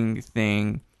interesting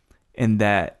thing in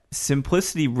that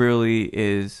simplicity really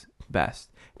is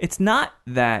best. It's not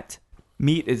that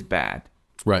meat is bad.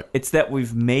 Right. It's that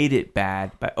we've made it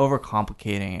bad by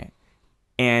overcomplicating it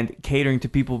and catering to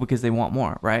people because they want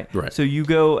more, right? Right. So you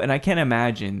go, and I can't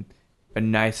imagine a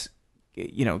nice,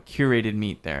 curated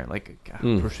meat there, like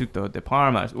prosciutto de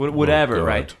Parma, whatever,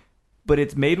 right? But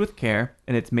it's made with care,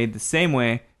 and it's made the same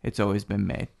way it's always been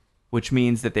made, which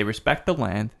means that they respect the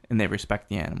land and they respect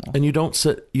the animal. And you don't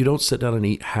sit down and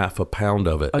eat half a pound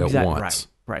of it at once.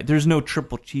 Right. There's no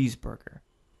triple cheeseburger.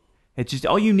 It's just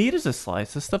all you need is a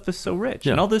slice. This stuff is so rich,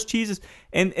 and all those cheeses,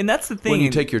 and that's the thing. When you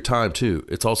take your time too,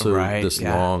 it's also this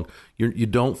long. You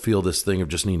don't feel this thing of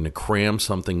just needing to cram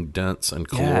something dense and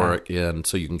caloric in,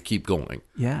 so you can keep going.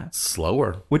 Yeah, it's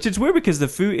slower. Which is weird because the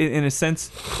food, in a sense,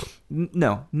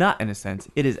 no, not in a sense,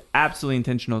 it is absolutely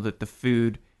intentional that the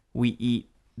food we eat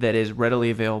that is readily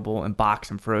available in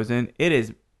box and frozen, it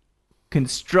is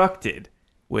constructed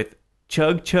with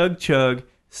chug, chug, chug,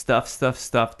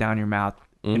 stuff down your mouth.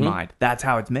 In mind. That's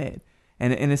how it's made.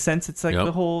 And in a sense, it's like Yep.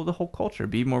 the whole culture: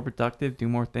 be more productive, do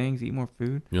more things, eat more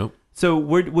food. Yep. So,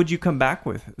 where would you come back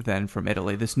with then from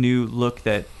Italy? This new look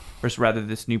that, or rather,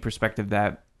 this new perspective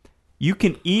that you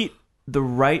can eat the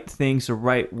right things the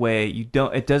right way. You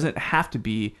don't. It doesn't have to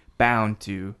be bound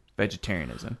to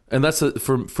vegetarianism. And that's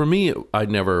for me.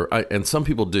 And some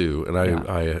people do. And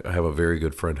I have a very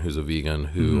good friend who's a vegan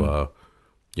who,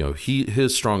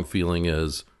 his strong feeling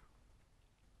is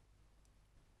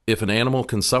if an animal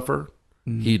can suffer,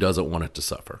 he doesn't want it to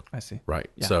suffer. I see. Right.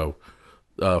 Yeah. So,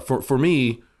 for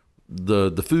me,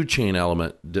 the food chain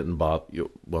element didn't bother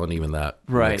you. Well, and even that,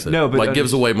 Right. makes it, No, but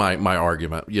gives away my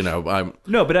argument. I'm I not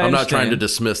trying understand. to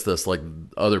dismiss this. Like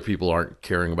other people aren't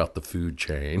caring about the food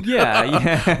chain.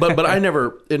 Yeah. but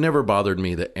it never bothered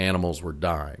me that animals were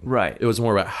dying. Right. It was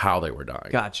more about how they were dying.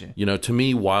 Gotcha. To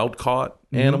me, wild caught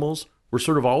animals were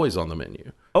sort of always on the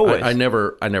menu. Always. I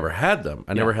never had them.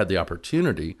 I never had the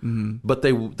opportunity. But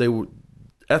they were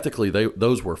ethically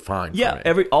those were fine. Yeah,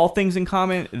 for me. all things in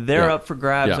common, they're Yeah. up for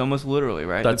grabs, Yeah. almost literally,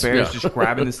 right? That's- the bear's yeah. just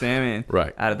grabbing the salmon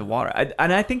Right. out of the water,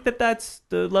 and I think that's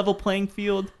the level playing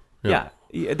field. Yeah.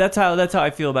 Yeah, that's how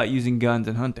I feel about using guns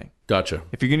and hunting. Gotcha.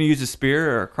 If you're going to use a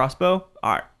spear or a crossbow,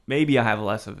 all right, maybe I have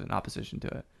less of an opposition to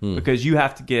it Hmm. because you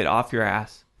have to get off your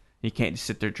ass. You can't just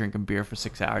sit there drinking beer for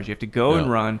 6 hours. You have to go and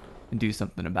Yeah. run and do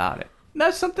something about it. And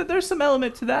that's something. There's some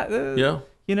element to that.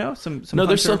 Yeah. Some. No,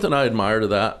 there's hunter- something I admire to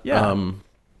that. Yeah.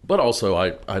 But also,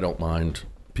 I don't mind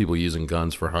people using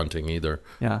guns for hunting either.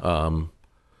 Yeah.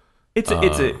 It's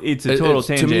a total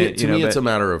tangent. To me, it's but- a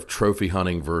matter of trophy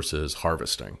hunting versus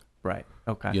harvesting. right.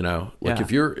 Okay. Like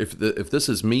Yeah. if this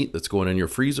is meat that's going in your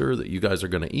freezer that you guys are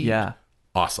going to eat, Yeah.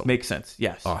 awesome. Makes sense.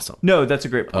 Yes. Awesome. No, that's a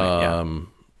great point.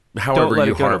 However let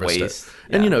you it go to harvest it, waste.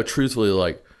 and Yeah. truthfully,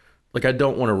 like I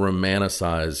don't want to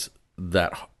romanticize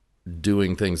that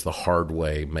doing things the hard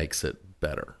way makes it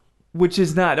better. Which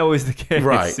is not always the case.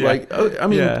 Right. Yeah.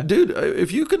 Yeah. Dude,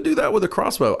 if you can do that with a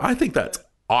crossbow, I think that's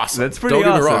awesome. That's pretty Don't get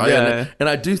me awesome, wrong. yeah. And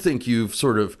I do think you've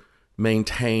sort of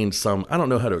maintained some, I don't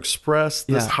know how to express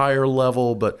this Yeah. higher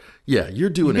level, but yeah, you're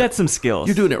doing You it. got some skills.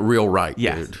 You're doing it real right,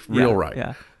 Yes. dude. Real Yeah, right.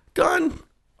 yeah. Gun.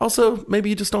 Also, maybe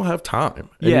you just don't have time.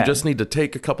 And Yeah. you just need to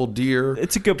take a couple deer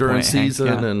It's a good during point, Hank, season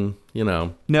yeah.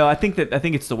 and, No, I think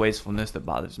it's the wastefulness that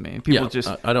bothers me. People Yeah, just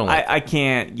I don't like I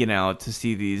can't, to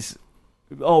see these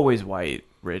always white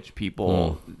rich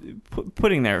people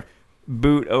putting their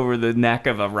boot over the neck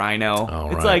of a rhino. Oh,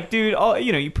 It's right. like, dude,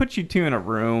 you put you two in a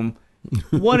room.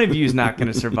 One of you is not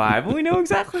going to survive. And we know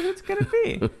exactly who it's going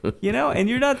to be. And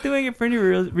you're not doing it for any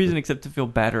real reason except to feel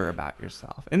better about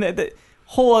yourself. And the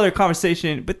whole other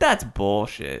conversation, but that's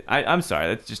bullshit. I'm sorry,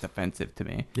 that's just offensive to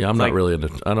me. Yeah, I'm It's not like, really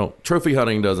into trophy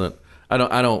hunting doesn't I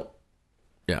don't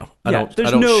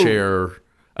there's no-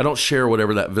 share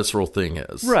whatever that visceral thing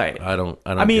is. Right. I don't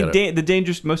I mean, get it.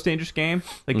 the most dangerous game.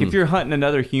 Like if you're hunting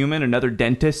another human, another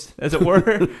dentist, as it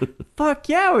were, fuck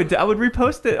yeah, I would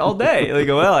repost it all day. Like,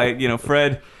 well,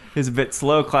 Fred is a bit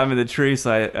slow climbing the tree,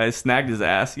 so I snagged his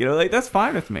ass. That's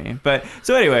fine with me. But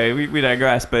so anyway, we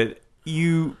digress. But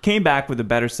you came back with a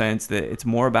better sense that it's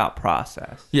more about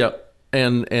process. Yeah.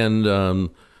 And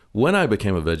when I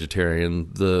became a vegetarian,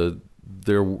 there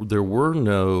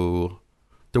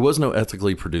was no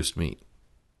ethically produced meat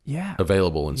Yeah.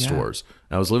 available in stores.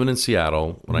 I was living in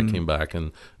Seattle when I came back,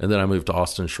 and then I moved to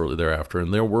Austin shortly thereafter,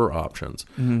 and there were options.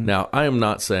 Now, I am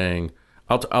not saying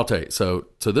I'll tell you. So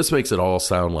this makes it all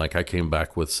sound like I came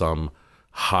back with some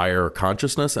higher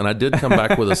consciousness, and I did come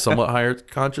back with a somewhat higher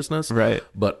consciousness. Right.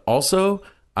 But also,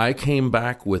 I came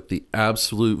back with the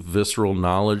absolute visceral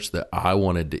knowledge that I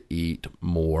wanted to eat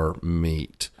more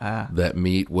meat. That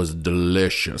meat was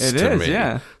delicious It to is, me.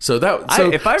 yeah. So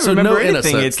If I remember anything,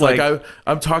 innocence. it's like-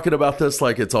 I'm talking about this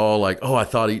like it's all like, oh, I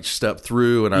thought each step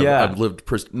through, and I've lived.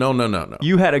 No.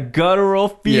 You had a guttural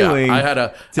feeling. Yeah, I had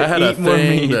a eat more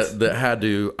thing meat. that had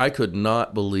to. I could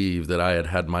not believe that I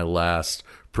had my last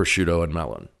prosciutto and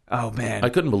melon. Oh man. I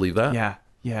couldn't believe that.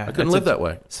 Yeah. I couldn't live that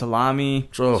way. Salami,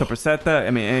 Oh. sopressata. I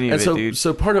mean, any of And it, dude.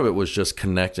 so part of it was just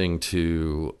connecting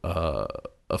to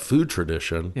a food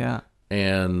tradition. Yeah.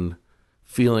 And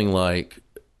feeling like,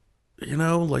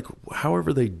 like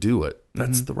however they do it,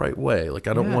 that's the right way. Like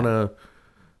I don't Yeah. want to.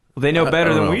 Well, they know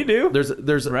better than know. we do.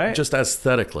 There's Right? just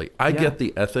aesthetically. I Yeah. get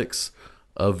the ethics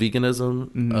of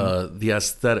veganism. The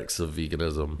aesthetics of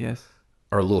veganism Yes.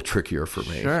 are a little trickier for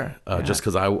me. Sure. Yeah. Just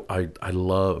because I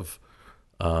love,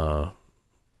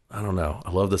 I don't know,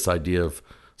 I love this idea of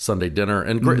Sunday dinner.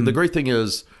 And the great thing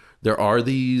is there are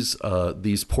these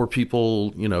poor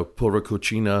people, povera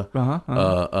cucina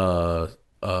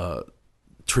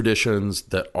traditions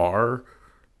that are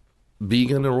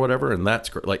vegan or whatever, and that's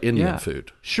great, like Indian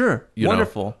food. Sure. You know?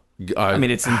 Wonderful. I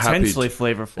mean, it's intensely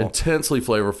flavorful. Intensely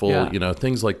flavorful, Yeah.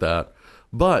 Things like that.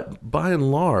 But by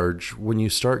and large, when you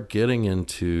start getting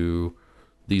into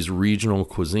these regional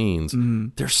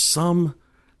cuisines, there's some,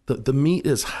 the meat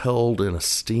is held in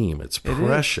esteem. It's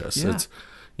precious. Yeah. It's,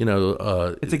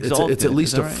 It's exalted. it's at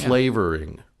least Is that a right? Yeah.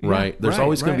 flavoring, right? There's right,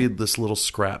 always going to right. be this little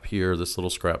scrap here, this little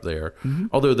scrap there.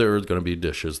 Although there are going to be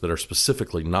dishes that are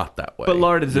specifically not that way. But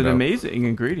lard is you an know. amazing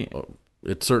ingredient.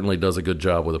 It certainly does a good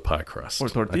job with a pie crust. Or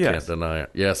tortillas. I can't deny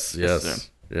it. Yes, Yes,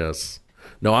 yes.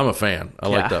 No, I'm a fan. I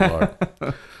like that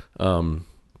lard.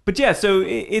 But yeah, so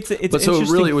it's But so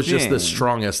interesting really, it was just thing. this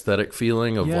strong aesthetic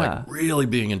feeling of Yeah. like really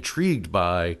being intrigued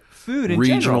by Food in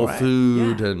regional general, right?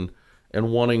 food Yeah.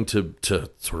 and wanting to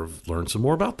sort of learn some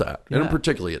more about that, and Yeah.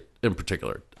 in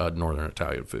particular, Northern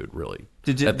Italian food. Really,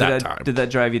 Did at that time. Did that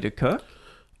drive you to cook?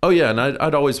 Oh yeah, and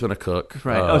I'd always been a cook.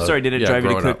 Right. Did it drive you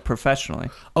to growing cook up. professionally?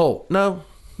 Oh no,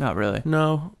 Not really.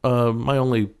 no. My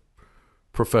only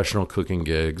professional cooking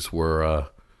gigs were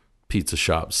pizza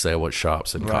shops, sandwich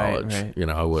shops in Right, college. right.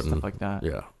 I wouldn't Stuff like that.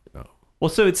 Yeah. No. Well,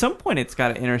 so at some point it's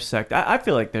got to intersect. I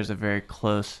feel like there's a very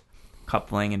close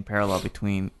coupling and parallel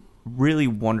between really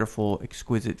wonderful,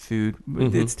 exquisite food.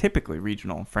 It's typically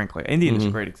regional, frankly. Indian is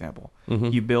a great example.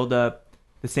 You build up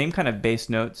the same kind of base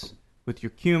notes with your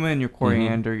cumin, your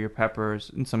coriander, your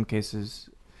peppers, in some cases,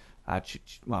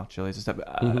 chilies and stuff,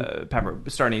 pepper,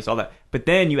 star anise, all that. But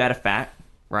then you add a fat,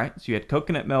 right? So you add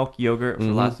coconut milk, yogurt for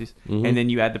lassis, and then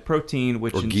you add the protein,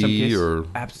 which Or in ghee some cases, or-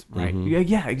 right?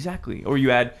 Yeah, exactly. Or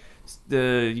you add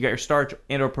you got your starch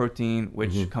and or protein,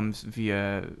 which comes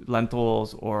via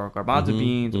lentils or garbanzo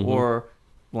beans or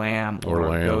lamb or,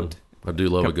 Lamb. goat. I do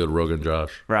love a good Rogan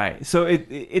Josh. Right. So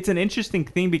it's an interesting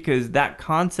thing because that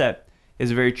concept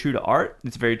is very true to art.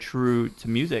 It's very true to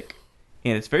music,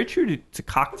 and it's very true to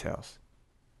cocktails.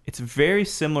 It's very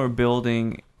similar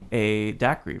building a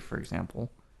daiquiri, for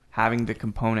example, having the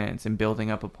components and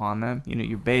building up upon them.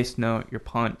 Your base note, your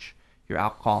punch, your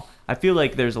alcohol. I feel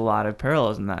like there's a lot of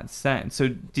parallels in that sense. So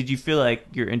did you feel like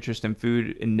your interest in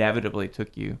food inevitably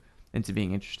took you into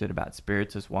being interested about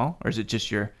spirits as well? Or is it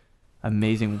just your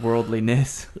amazing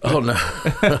worldliness? Oh no!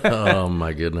 Oh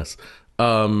my goodness.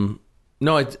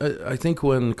 No, I think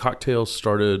when cocktails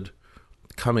started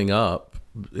coming up,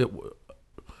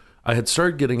 I had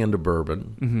started getting into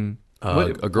bourbon. A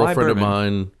Why girlfriend of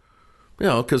bourbon?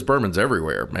 mine, because bourbon's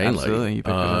everywhere mainly. Absolutely, you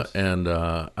picked those. And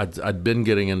I'd been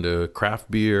getting into craft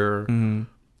beer,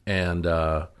 and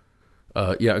a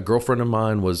girlfriend of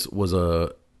mine was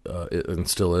and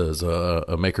still is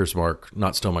a Maker's Mark,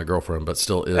 not still my girlfriend, but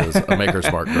still is a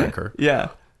Maker's Mark drinker, Yeah.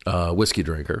 whiskey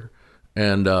drinker,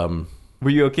 and Were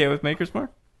you okay with Maker's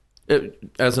Mark?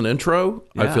 as an intro,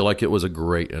 I Yeah. feel like it was a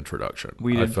great introduction.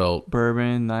 We I did felt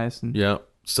bourbon, nice and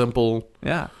simple.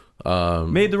 yeah.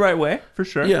 Made the right way for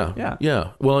sure. Yeah.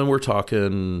 Well, and we're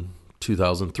talking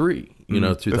 2003,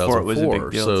 2004. Before it was a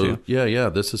big deal, so too. yeah,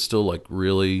 this is still like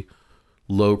really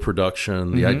low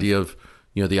production. The idea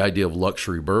of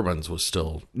luxury bourbons was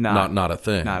still not a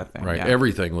thing. Not a thing, right? yeah.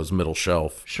 Everything was middle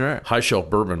shelf. Sure. High shelf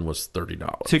bourbon was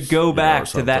 $30. To go back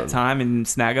to that something. time and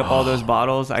snag up all those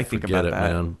bottles, I think forget about it,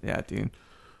 that. man. Yeah, dude.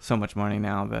 So much money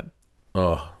now, but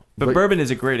Oh, bourbon is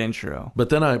a great intro. but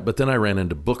then I ran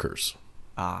into Booker's.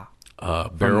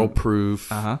 Barrel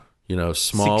proof.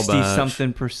 Small 60 batch.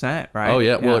 something percent, right? Oh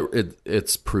yeah. Well,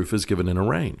 its proof is given in a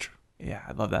range. yeah,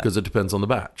 I love that. Because it depends on the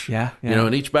batch. Yeah.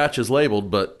 And each batch is labeled,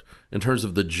 but in terms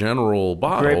of the general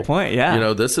bottle, Great point.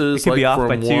 Yeah. this It is could like be off from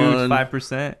by 2-5%.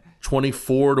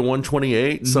 124 to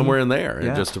 128, somewhere in there.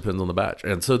 Yeah. It just depends on the batch.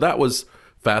 And so that was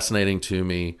fascinating to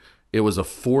me. It was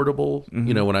affordable.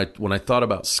 When I thought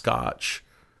about Scotch,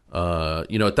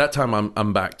 at that time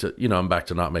I'm back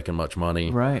to not making much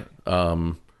money. Right.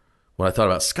 When I thought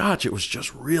about Scotch, it was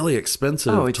just really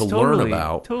expensive Oh, it's to totally, learn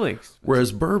about. Totally.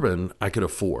 Whereas bourbon, I could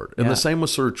afford. And Yeah. the same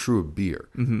was sort of true of beer.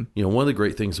 One of the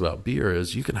great things about beer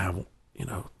is you can have,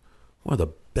 one of the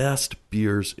best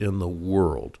beers in the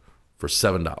world for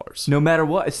 $7. No matter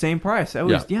what, same price.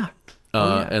 Always, yeah.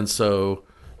 And so,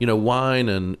 wine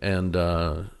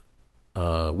and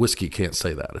whiskey can't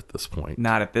say that at this point.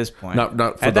 Not at this point.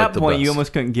 Not for at that the point, you best.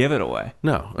 almost couldn't give it away.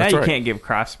 No, Now that's you right. can't give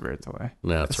craft spirits away.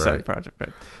 No, that's a side right. project, but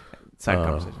side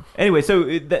conversation. Anyway, so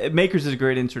Makers is a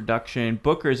great introduction.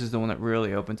 Booker's is the one that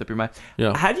really opens up your mind.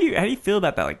 Yeah. How do you feel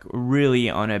about that? Like really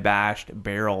unabashed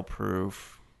barrel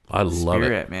proof I love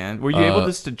spirit, it. man. Were you able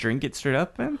just to drink it straight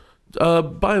up, then?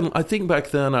 I think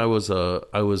back then I was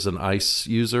an ice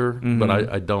user, but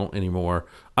I don't anymore.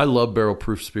 I love barrel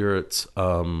proof spirits.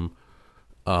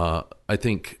 I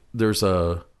think there's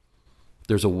a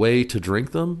there's a way to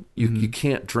drink them. You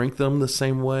can't drink them the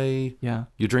same way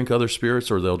you drink other spirits,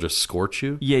 or they'll just scorch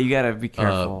you. Yeah, you gotta be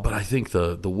careful. But I think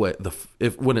the way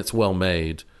when it's well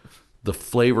made, the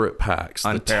flavor it packs,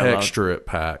 the texture it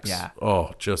packs,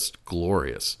 just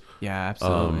glorious. Yeah,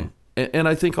 absolutely. And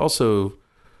I think also,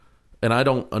 and I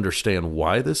don't understand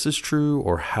why this is true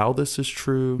or how this is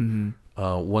true.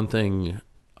 One thing,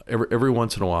 every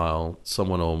once in a while,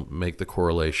 someone will make the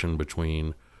correlation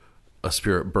between a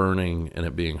spirit burning and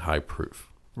it being high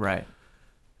proof. Right.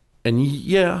 And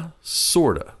yeah,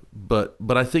 sorta. But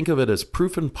I think of it as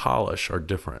proof and polish are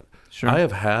different. Sure. I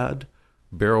have had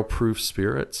barrel proof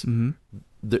spirits.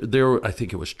 There, I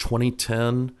think it was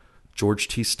 2010 George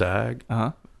T. Stagg.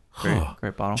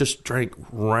 Great bottle. Just drank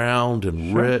round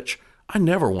and rich. I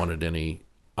never wanted any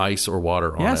ice or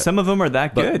water on it. Yeah, some of them are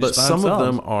that good. But some of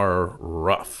them are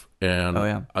rough. And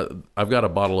I've got a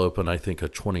bottle open, I think a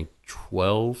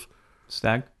 2012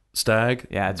 Stagg.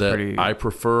 Yeah, it's that pretty. I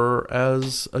prefer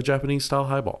as a Japanese style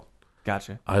highball.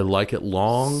 Gotcha. I like it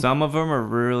long. Some of them are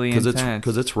really intense.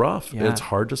 Because it's rough. Yeah. It's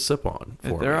hard to sip on.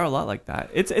 There are a lot like that.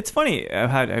 It's funny. I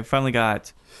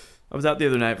was out the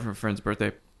other night for a friend's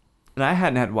birthday, and I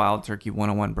hadn't had Wild Turkey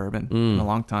 101 bourbon in a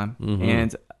long time.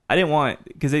 And I didn't want,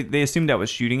 because they assumed I was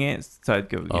shooting it, so I'd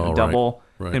go double,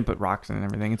 and put rocks in and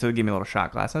everything. And so they gave me a little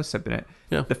shot glass. I was sipping it.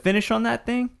 Yeah. The finish on that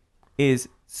thing is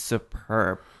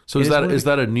superb. So is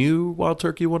that a new Wild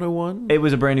Turkey 101? It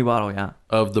was a brand new bottle, yeah.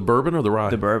 Of the bourbon or the rye?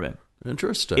 The bourbon.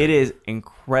 Interesting. It is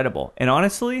incredible. And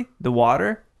honestly, the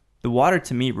water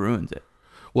to me ruins it.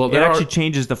 Well, it actually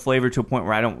changes the flavor to a point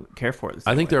where I don't care for it.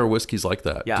 I think there are whiskeys like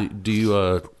that. Yeah. Do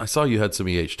you? I saw you had some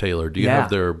E.H. Taylor. Do you have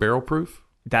their barrel proof?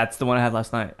 That's the one I had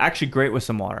last night. Actually, great with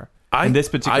some water. In this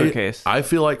particular case, I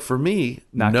feel like for me,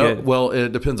 not good. Well,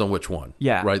 it depends on which one.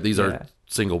 Yeah. Right. These are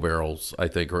single barrels, I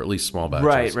think, or at least small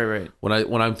batches. Right.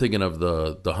 When I'm thinking of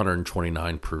the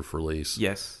 129 proof release,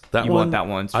 yes, you want that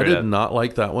one. I did not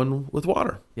like that one with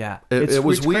water. Yeah, it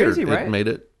was weird. Crazy, right? It made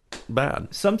it bad.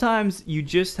 Sometimes you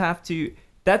just have to.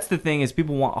 That's the thing is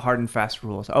people want hard and fast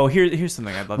rules. Oh, here's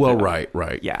something I'd love. Well, to know.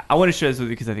 right. Yeah, I want to share this with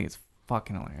you because I think it's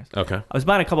fucking hilarious. Okay. I was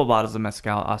buying a couple bottles of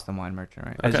mezcal, Austin Wine Merchant,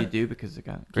 right? As you do because it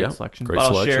got great selection. Great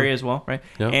bottle selection. sherry as well, right?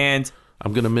 Yeah. And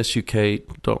I'm gonna miss you, Kate.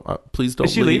 Please don't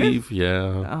is she leave. Leaving? Yeah.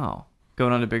 Oh,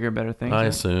 going on to bigger, better things. I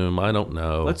assume. I don't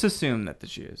know. Let's assume that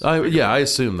she is. I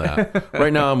assume that.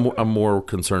 Right now, I'm more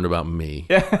concerned about me.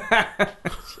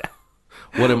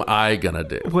 What am I gonna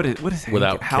do? What is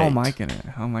without how Kate? am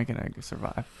I gonna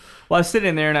survive? Well, I was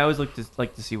sitting there and I always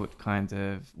like to see what kinds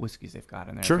of whiskeys they've got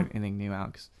in there. Sure. If anything new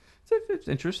out. 'Cause it's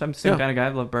interesting. I'm the same kind of guy. I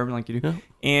love bourbon like you do. Yeah.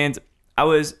 And I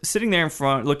was sitting there in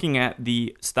front looking at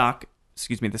the Scotch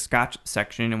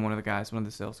section, and one of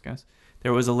the sales guys,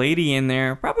 there was a lady in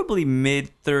there, probably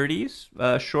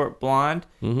mid-30s, short blonde,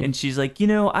 and she's like,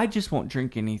 I just won't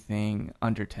drink anything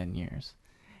under 10 years.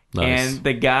 Nice. And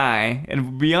the guy,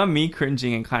 and beyond me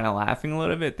cringing and kind of laughing a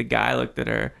little bit, the guy looked at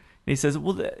her and he says,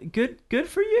 "Well, good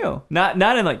for you." Not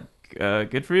in like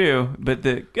good for you, but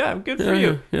good for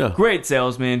you. Yeah. Great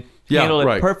salesman. Yeah, Handled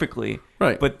right. it perfectly.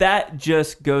 Right. But that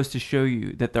just goes to show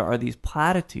you that there are these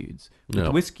platitudes with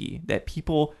whiskey that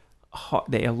people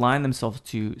they align themselves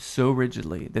to so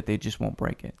rigidly that they just won't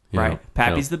break it. Yeah. Right?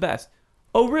 Pappy's the best.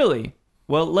 Oh, really?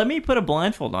 Well, let me put a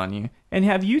blindfold on you and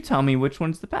have you tell me which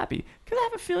one's the Pappy. Because I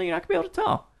have a feeling you're not going to be able to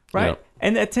tell. Right? Yeah.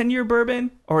 And a 10-year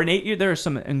bourbon or an 8-year, there are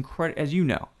some incredible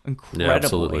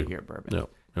 8-year bourbon. Yeah.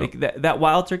 Like that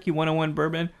Wild Turkey 101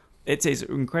 bourbon, it tastes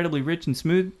incredibly rich and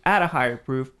smooth at a higher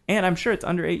proof, and I'm sure it's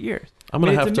under 8 years. I'm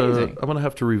gonna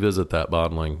have to revisit that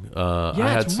bottling. I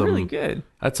had it's some really good.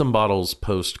 I had some bottles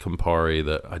post Campari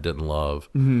that I didn't love,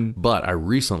 but I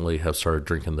recently have started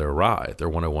drinking their rye, their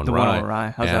 101 The rye, 101 rye.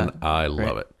 How's and that? I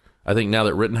love it. I think now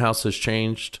that Rittenhouse has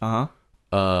changed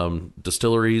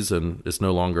distilleries and it's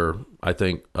no longer, I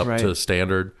think, up to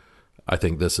standard. I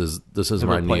think this is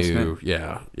my new replacement.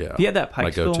 Yeah. If you had that my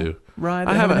Pikesville go-to. rye,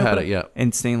 I haven't had it yet.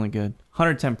 Insanely good.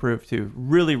 110 proof too.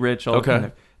 Really rich. All kind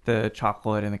of the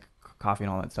chocolate and the coffee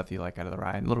and all that stuff you like out of the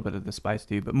rye, and a little bit of the spice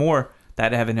too, but more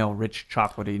that Heaven Hill rich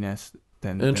chocolatiness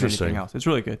than anything else. It's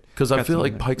really good. Because I feel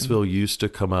like Pikesville used to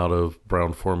come out of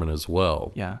Brown Forman as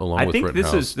well. Yeah, along I with think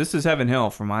Rittenhouse. this is Heaven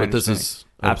Hill from my understanding. This is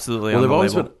absolutely. Well, on they've the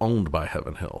always label. been owned by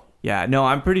Heaven Hill. Yeah, no,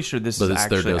 I'm pretty sure this is it's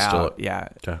their actually distillate. out. Yeah,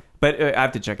 Okay. but I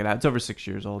have to check it out. It's over 6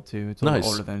 years old too. It's a little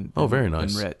older than very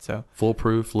nice. than Rit. So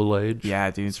Foolproof, little age. yeah,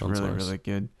 dude, it's Sounds really nice. really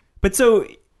good. But so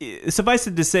suffice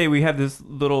it to say, we have this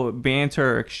little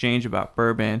banter exchange about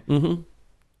bourbon. Mm-hmm.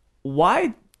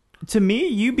 Why, to me,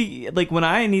 you be like when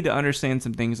I need to understand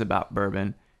some things about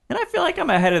bourbon, And I feel like I'm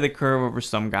ahead of the curve over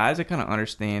some guys. I kind of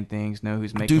understand things, know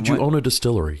who's making Dude, you what. own a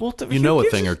distillery. Well, you know a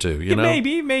thing or two, you know?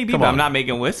 Maybe, Come but on. I'm not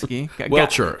making whiskey. Well,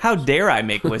 sure. How dare I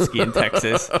make whiskey in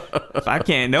Texas? If I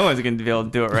can't, no one's going to be able to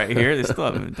do it right here. They still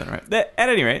haven't done it right. At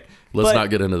any rate. Let's not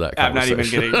get into that I'm not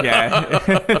conversation. even getting, yeah.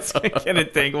 It's getting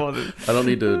tangled. I don't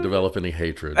need to develop any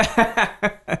hatred.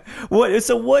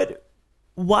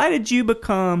 Why did you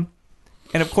become,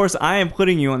 and of course I am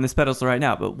putting you on this pedestal right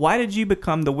now, but why did you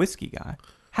become the whiskey guy?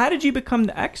 How did you become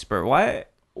the expert? Why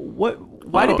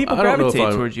do people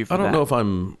gravitate towards you for that? I don't know if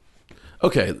I'm...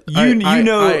 Okay. You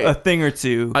know a thing or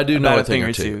two. I do know about a thing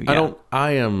or two. Yeah.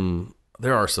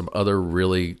 There are some other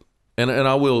really... And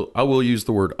I will use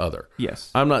the word other.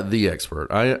 Yes. I'm not the expert.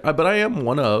 But I am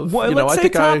one of. Well, let's say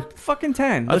top fucking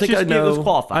 10. I think I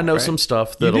know. I know some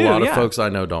stuff that a lot of folks I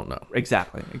know don't know.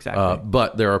 Exactly.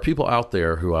 But there are people out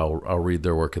there who I'll read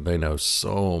their work and they know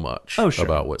so much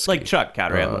about whiskey. Like Chuck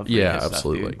Cowdery. Yeah,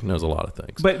 absolutely. He knows a lot of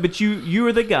things. But you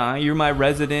are the guy. You're my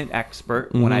resident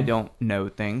expert when I don't know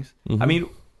things. I mean,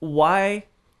 why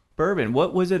bourbon?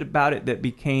 What was it about it that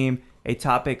became a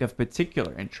topic of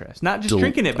particular interest? Not just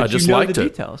drinking it, but you know the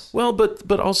details. Well,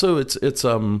 but also it's it's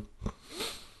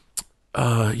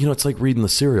like reading the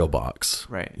cereal box.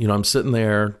 Right. I'm sitting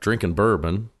there drinking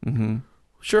bourbon. Mm-hmm.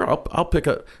 Sure, I'll pick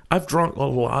up. I've drunk a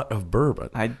lot of bourbon.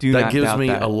 I do. That gives me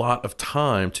a lot of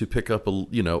time to pick up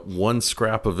one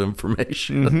scrap of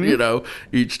information.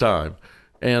 Each time,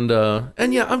 and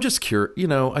yeah, I'm just curious.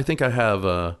 I think I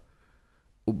have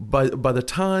by the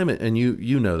time, and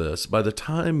you know this, by the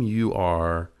time you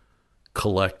are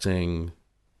collecting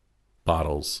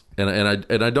bottles, and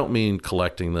I don't mean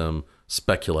collecting them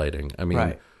speculating. I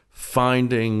mean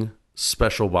finding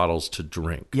special bottles to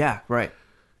drink. Yeah, right.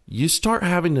 You start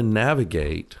having to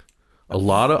navigate a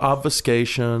lot of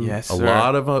obfuscation, a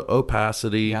lot of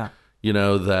opacity. Yeah.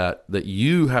 That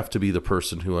you have to be the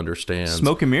person who understands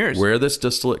smoke and mirrors, where this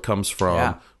distillate comes from.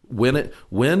 Yeah.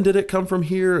 When did it come from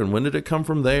here, and when did it come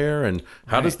from there, and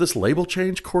how does this label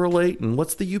change correlate, and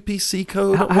what's the UPC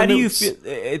code? How do you feel?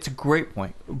 It's a great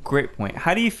point.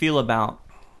 How do you feel about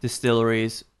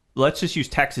distilleries? Let's just use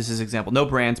Texas as an example. No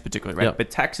brands particularly, right? Yeah. But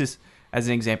Texas as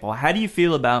an example. How do you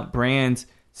feel about brands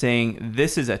saying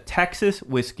this is a Texas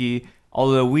whiskey,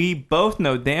 although we both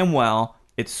know damn well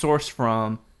it's sourced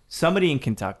from somebody in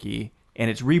Kentucky and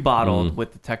it's rebottled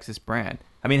with the Texas brand?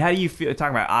 I mean, how do you feel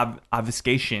talking about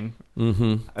obfuscation?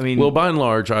 Mm-hmm. I mean, well, by and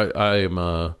large, I'm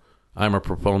a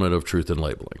proponent of truth in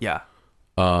labeling. Yeah.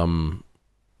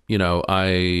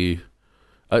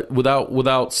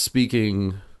 Without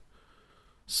speaking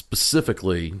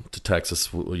specifically to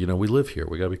Texas, we live here.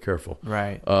 We got to be careful.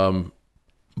 Right. I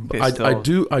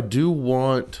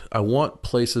want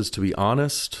places to be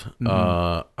honest.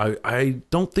 Mm-hmm. I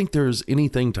don't think there's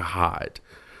anything to hide.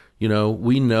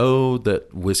 We know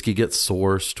that whiskey gets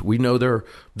sourced. We know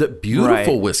that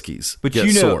beautiful whiskeys get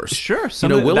sourced. Sure.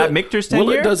 That Michter's 10 year.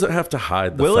 Willet doesn't have to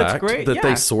hide the fact that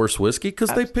they source whiskey because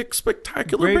they pick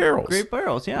spectacular barrels. Great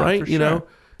barrels, yeah. Right? For sure.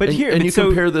 But you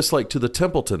compare this like to the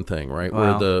Templeton thing, right?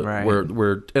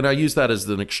 Where and I use that as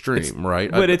an extreme,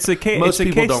 right? But it's a case. Most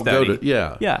people don't study. go to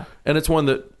yeah. And it's one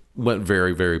that went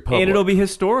very, very public. And it'll be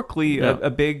historically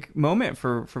a big moment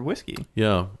for whiskey.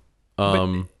 Yeah.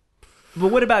 But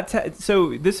what about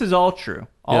so this is all true.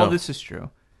 All this is true.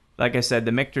 Like I said,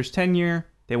 the Michter's 10 year,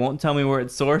 they won't tell me where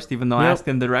it's sourced, even though I asked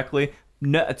them directly.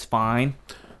 No, it's fine.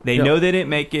 They know they didn't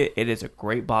make it. It is a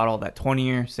great bottle. That 20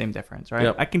 year, same difference, right?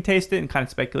 Yep. I can taste it and kind of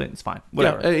speculate. It's fine.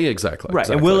 Whatever. Yeah, exactly. Right.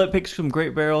 Exactly. And Willet picks some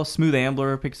great barrels. Smooth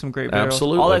Ambler picks some great barrels.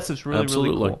 Absolutely. All that stuff's really,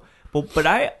 really cool. But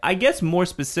I guess more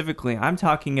specifically, I'm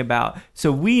talking about, so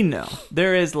we know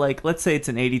there is let's say it's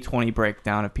an 80-20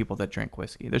 breakdown of people that drink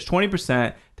whiskey. There's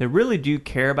 20% that really do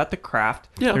care about the craft.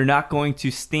 Yeah. They're not going to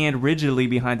stand rigidly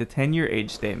behind the 10-year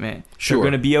age statement. Sure. They're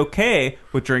going to be okay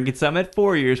with drinking some at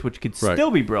 4 years, which could still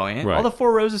be brilliant. Right. All the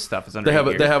Four Roses stuff is under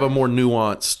They have a more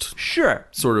nuanced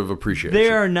sort of appreciation.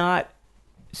 They are not,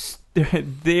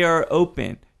 they are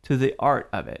open to the art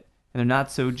of it. And they're not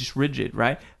so just rigid,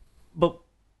 right? But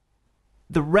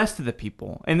the rest of the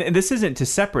people, and this isn't to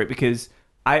separate because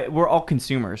we're all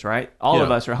consumers, right? All of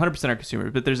us are 100% are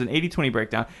consumers, but there's an 80-20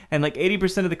 breakdown, and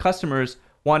 80% of the customers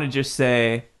want to just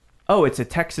say, oh, it's a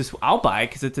Texas, I'll buy it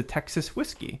because it's a Texas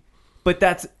whiskey. But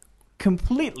that's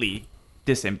completely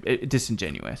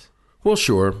disingenuous. Well,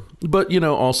 sure. But,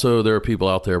 also there are people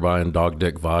out there buying dog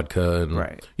dick vodka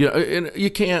and, and you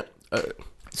can't...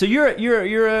 So you're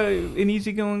an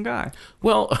easygoing guy.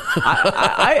 Well,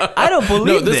 I don't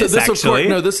believe this actually.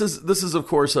 This is of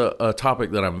course a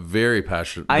topic that I'm very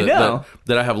passionate. I know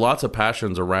that I have lots of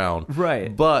passions around.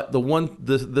 Right. But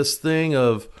this thing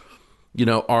of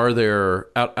are there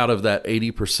out of that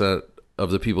 80%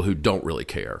 of the people who don't really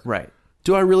care? Right.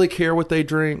 Do I really care what they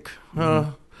drink?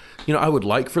 I would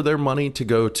like for their money to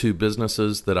go to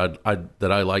businesses that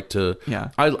I like to. Yeah.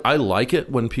 I like it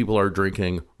when people are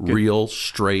drinking real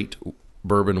straight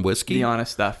bourbon whiskey. The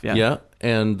honest stuff. Yeah. Yeah,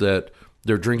 and that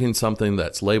they're drinking something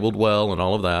that's labeled well and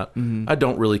all of that. I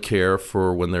don't really care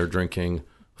for when they're drinking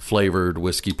flavored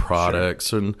whiskey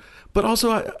products, but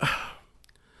also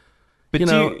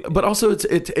but also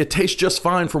it tastes just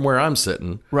fine from where I'm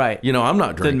sitting. Right. I'm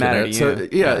not drinking matter it. to So you.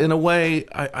 yeah, in a way,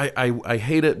 I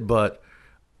hate it, but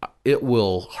it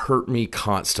will hurt me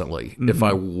constantly if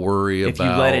I worry If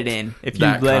about you let it in. If you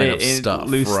that let kind it of in, stuff.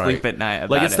 lose right. sleep at night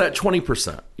Like about it's it. that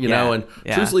 20%, and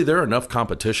Yeah. truthfully, there are enough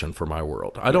competition for my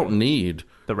world. I don't need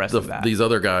The rest of that. these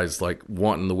other guys like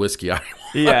wanting the whiskey I want.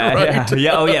 Yeah, right?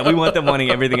 yeah. Oh, yeah. We want them wanting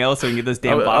everything else so we can get those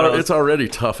damn bottles. It's already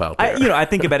tough out there. I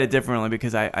think about it differently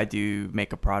because I do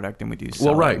make a product and we do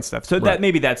sell right. it and stuff. So Right. that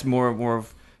maybe that's more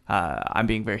of I'm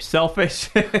being very selfish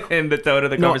in the tone of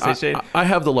the conversation. I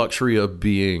have the luxury of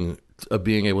being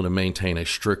able to maintain a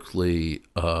strictly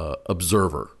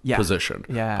observer position.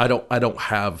 Yeah. I don't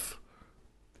have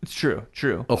It's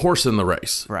true. a horse in the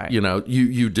race. Right.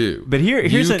 You do. But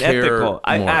here's You an care ethical.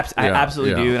 I more.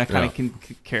 absolutely Yeah, do, and I kind yeah. of can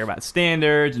care about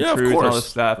standards and Yeah, of truth and all course. this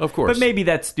stuff. Of course. But maybe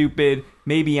that's stupid.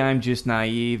 Maybe I'm just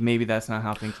naive. Maybe that's not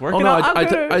how things work. Oh And no, I'm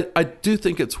gonna- I do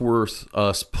think it's worth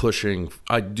us pushing.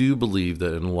 I do believe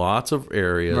that in lots of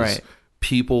areas, Right.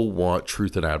 people want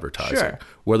truth in advertising. Sure.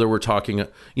 Whether we're talking,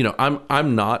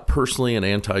 I'm not personally an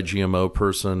anti-GMO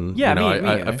person. Yeah, me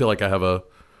I either. feel like I have a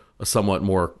somewhat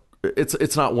more.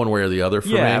 It's not one way or the other for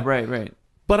yeah, me. right.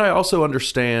 But I also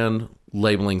understand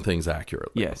labeling things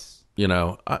accurately. Yes.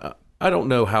 I don't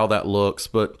know how that looks,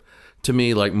 but to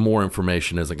me, like, more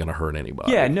information isn't going to hurt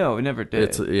anybody. Yeah, no, it never did.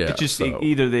 It's just so-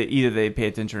 either they pay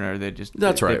attention or they just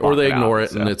That's right. Or block they out, ignore it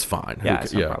so. and it's fine. Yeah,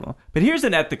 it's no problem. But here's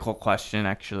an ethical question,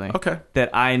 actually. Okay. That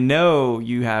I know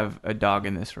you have a dog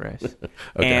in this race.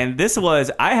 And this was,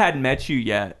 I hadn't met you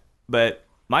yet, but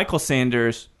Michael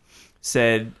Sanders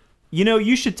said,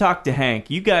 you should talk to Hank.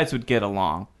 You guys would get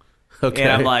along. Okay.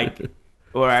 And I'm like,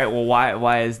 all right, well,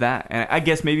 why is that? And I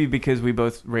guess maybe because we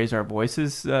both raise our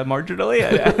voices marginally.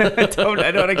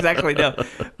 I don't exactly know.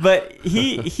 But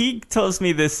he tells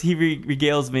me this. He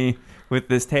regales me with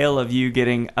this tale of you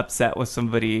getting upset with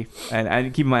somebody.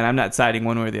 And keep in mind, I'm not siding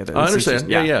one way or the other. I This is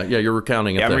understand. just- Yeah. You're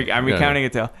recounting it. I'm recounting a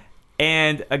tale.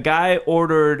 And a guy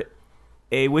ordered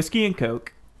a whiskey and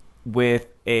Coke with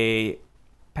a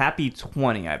Pappy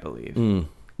 20, I believe.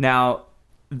 Now,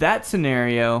 that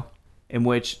scenario in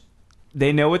which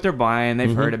they know what they're buying,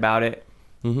 they've heard about it,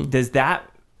 does that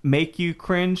make you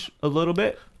cringe a little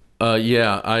bit?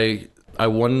 Yeah. I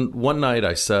one night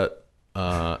I sat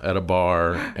at a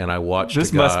bar and I watched. This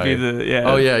a guy. must be the yeah.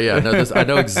 Oh yeah. No, I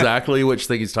know exactly which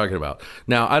thing he's talking about.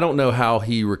 Now I don't know how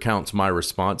he recounts my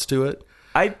response to it.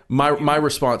 My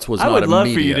response was I not would love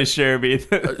immediate. for you to share me.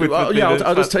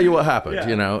 I'll just tell you what happened.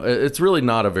 Yeah. It's really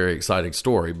not a very exciting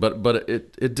story, but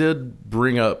it did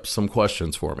bring up some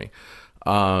questions for me.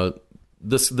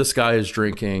 This guy is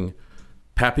drinking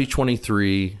Pappy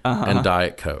 23 and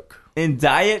Diet Coke, In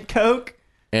Diet Coke.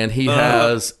 and he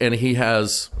has.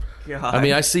 God. I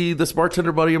mean, I see this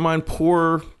bartender buddy of mine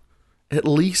pour at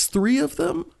least 3 of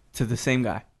them. To the same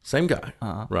guy. Same guy,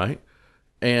 right?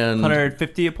 And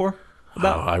 150 a pour.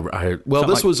 About. well,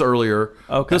 this like- was earlier.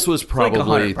 Okay. This was It's like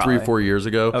probably 100 probably. 3-4 years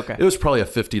ago. Okay. It was probably a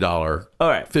 $50. All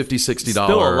right. $50, $60.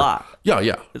 Still a lot. Yeah.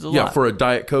 It's a Yeah, lot. for a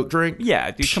Diet Coke drink. Yeah,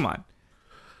 dude, come on.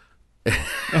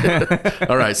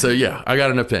 All right, so yeah, I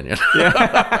got an opinion.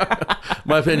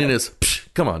 My opinion is,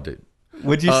 come on, dude.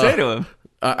 What'd you say to him?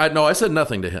 I said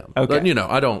nothing to him. Okay. But,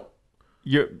 I don't.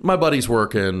 My buddy's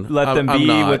working. Let them I'm be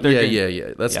not, what they're doing.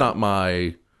 Yeah. That's not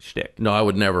my Shtick. No, I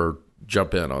would never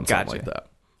jump in on something Gotcha. like that.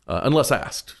 Unless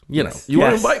asked. You want to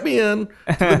Yes. invite me in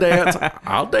to the dance,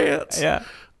 I'll dance. Yeah.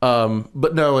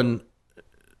 But no, and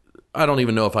I don't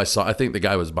even know if I think the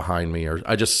guy was behind me, or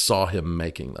I just saw him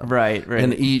making them. Right.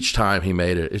 And each time he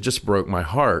made it, it just broke my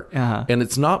heart. Uh-huh. And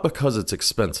it's not because it's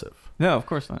expensive. No, of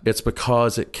course not. It's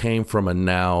because it came from a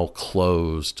now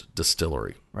closed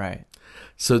distillery. Right.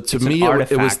 So to It's an me, it was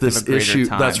artifact this of a greater issue.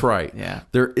 time. That's right. Yeah.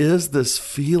 There is this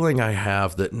feeling I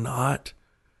have that not.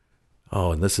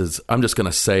 Oh, and this is. I'm just going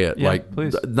to say it. Yeah, like,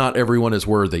 please. not everyone is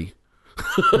worthy.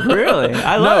 Really?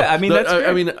 I love it. I mean, that's I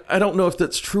great. mean, I don't know if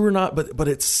that's true or not, but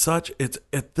it's such. It's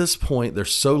at this point,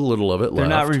 there's so little of it They're left.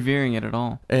 not revering it at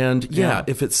all. And yeah, Yeah.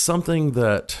 if it's something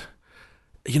that,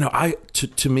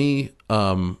 to me,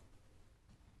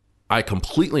 I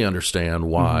completely understand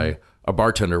why a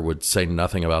bartender would say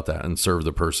nothing about that and serve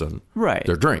the person Right.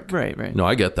 their drink. Right. No,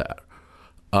 I get that.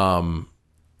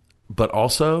 But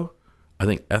also, I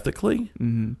think ethically,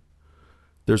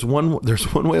 there's one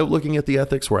way of looking at the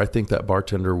ethics where I think that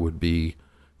bartender would be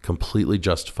completely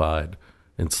justified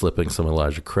in slipping some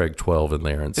Elijah Craig 12 in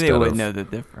there instead They would of. know the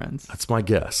difference. That's my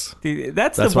guess. Dude,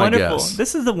 that's my the wonderful. guess.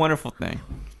 This is the wonderful thing.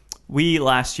 We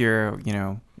last year,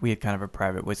 we had kind of a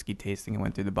private whiskey tasting and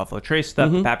went through the Buffalo Trace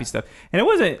stuff, the Pappy stuff, and it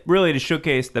wasn't really to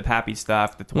showcase the Pappy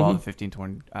stuff, the 12, the 15,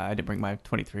 20. I didn't bring my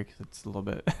 23 because it's a little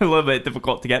bit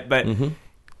difficult to get, but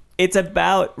it's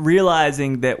about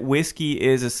realizing that whiskey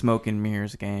is a smoke and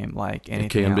mirrors game, like anything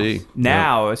can else. be.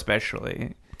 Now,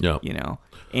 especially. Yeah.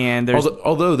 And there's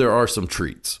Although there are some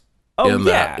treats. Oh, in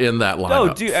yeah. that lineup.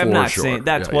 Oh, dude, I'm for not sure. saying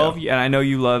that Yeah, 12, yeah. and I know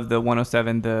you love the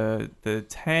 107, the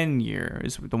 10 year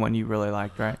is the one you really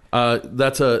liked, right?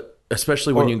 That's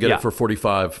especially when you can get it for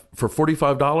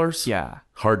 $45. Yeah.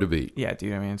 Hard to beat. Yeah,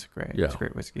 dude, I mean, it's great. Yeah. It's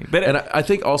great whiskey. But And I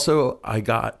think also I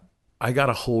got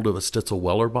a hold of a Stitzel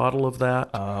Weller bottle of that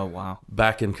oh, wow.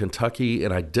 back in Kentucky,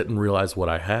 and I didn't realize what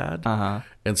I had. Uh-huh.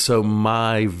 And so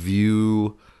my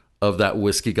view of that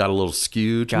whiskey got a little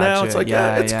skewed. Gotcha. Now it's like,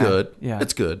 it's good. Yeah.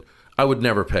 It's good. I would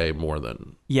never pay more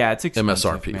than Yeah, it's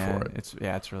expensive, MSRP man. for it.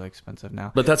 It's really expensive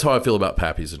now. But that's how I feel about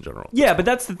Pappy's in general. Yeah, but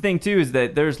that's the thing too, is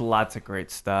that there's lots of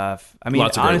great stuff. I mean,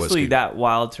 Lots of great honestly, whiskey. that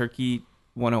Wild Turkey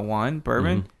 101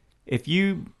 bourbon, if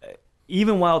you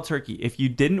even Wild Turkey, if you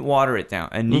didn't water it down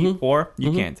a neat pour,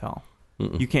 you can't tell.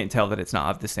 You can't tell that it's not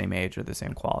of the same age or the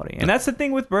same quality. And that's the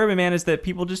thing with bourbon, man, is that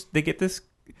people they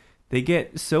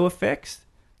get so affixed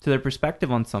to their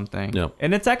perspective on something. Yeah.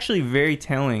 And it's actually very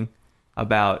telling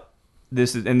about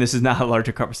this is not a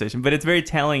larger conversation, but it's very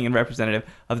telling and representative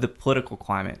of the political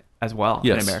climate as well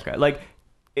in America. Like,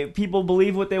 if people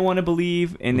believe what they want to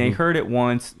believe, and they heard it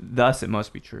once, thus it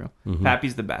must be true.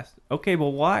 Pappy's the best. Okay,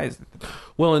 well, why is it the best?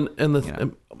 Well,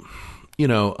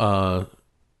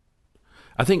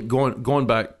 I think going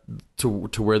back to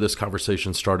where this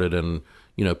conversation started, and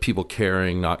people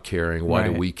caring, not caring. Why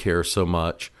do we care so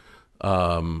much?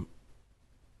 And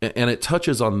it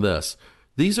touches on this.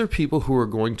 These are people who are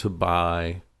going to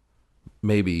buy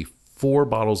maybe 4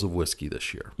 bottles of whiskey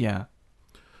this year. Yeah.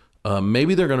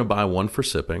 Maybe they're going to buy 1 for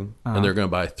sipping, and they're going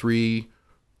to buy 3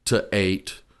 to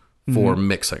 8 for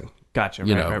mixing. Gotcha.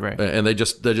 Right. And they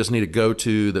just need a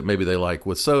go-to that maybe they like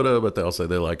with soda, but they'll say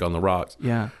they like on the rocks.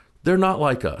 Yeah. They're not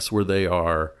like us, where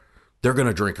they're going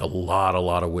to drink a lot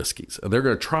of whiskeys, and they're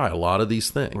going to try a lot of these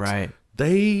things. Right.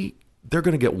 They're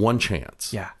going to get one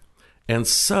chance. Yeah. And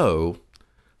so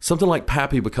something like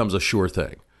Pappy becomes a sure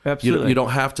thing. Absolutely. You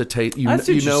don't have to take. I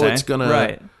see what you're saying. It's gonna.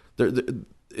 Right.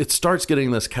 It starts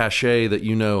getting this cachet that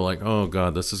like, oh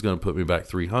God, this is going to put me back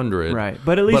 300. Right.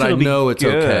 But at least I it'll know be it's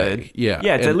good. okay. Yeah.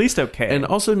 Yeah, it's at least okay. And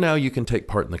also now you can take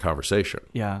part in the conversation.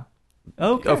 Yeah.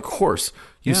 Okay. Of course,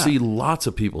 you Yeah. see lots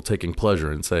of people taking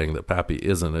pleasure in saying that Pappy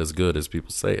isn't as good as people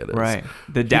say it is. Right.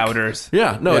 The doubters.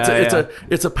 Yeah, no, Yeah,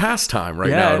 it's a pastime right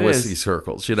Yeah, now it in whiskey is.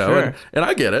 circles, Sure. and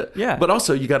I get it. Yeah. But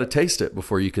also you got to taste it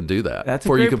before you can do that. That's a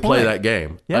before you great can play point. that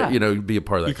game. Yeah. Be a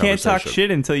part of that You can't conversation. talk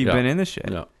shit until you've Yeah. been in the shit.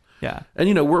 Yeah. Yeah.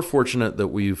 And we're fortunate that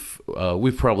we've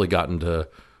probably gotten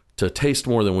to taste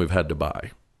more than we've had to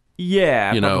buy.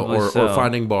 Yeah. probably or so.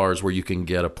 finding bars where you can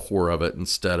get a pour of it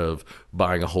instead of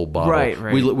buying a whole bottle. Right.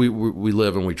 We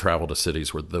live and we travel to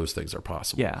cities where those things are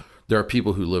possible. Yeah. There are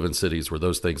people who live in cities where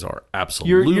those things are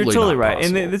absolutely You're totally not right.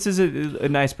 possible. And this is a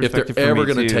nice If perspective they're for ever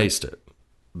me, going to too. taste it,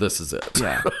 this is it.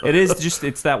 Yeah. It is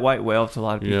it's that white whale to a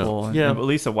lot of Yeah. people. Yeah. At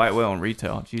least a white whale in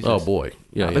retail. Jesus. Oh boy,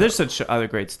 yeah. But there's such other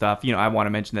great stuff. I want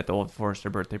to mention that the Old Forester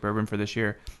birthday bourbon for this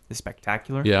year is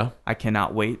spectacular. Yeah. I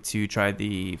cannot wait to try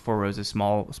the Four Roses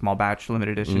small batch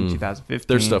limited edition 2015.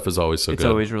 Their stuff is always so It's good.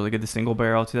 always really good. The single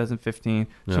barrel 2015.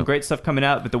 Yeah. Some great stuff coming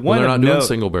out. But the Well, one they're of not doing note,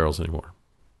 single barrels anymore.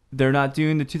 they're not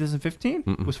doing the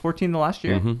 2015. Was 14 the last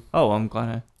year? Oh, I'm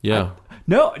glad. Yeah.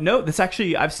 No, that's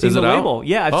actually I've seen Is the it out? label.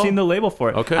 Yeah, I've Oh. seen the label for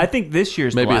it. Okay. I think this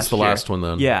year's Maybe the it's the year. last one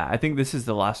then. Yeah, I think this is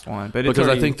the last one. But it's Because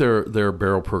I already- think their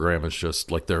barrel program is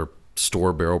just like their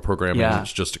store barrel program. Yeah.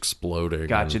 It's just exploding.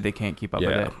 Gotcha. And- They can't keep up Yeah,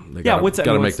 with they it. gotta- what's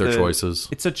gotta make what's their choices.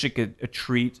 It's such a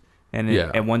treat and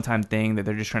Yeah. a one-time thing that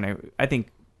they're just trying to, I think,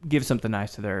 give something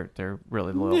nice to their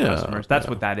really loyal Yeah, customers. That's yeah.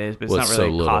 what that is. But it's Well, not it's really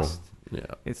so a little. cost. Yeah.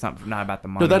 It's not about the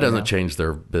money. No, that you doesn't know? change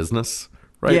their business,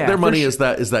 right? Yeah, Their for money sure. is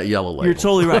that yellow label. You're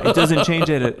totally right. It doesn't change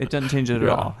it. It doesn't change it at Yeah.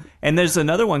 all. And there's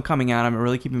another one coming out. I'm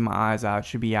really keeping my eyes out. It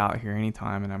should be out here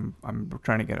anytime, and I'm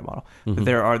trying to get a bottle. But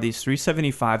there are these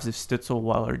 375s of Stitzel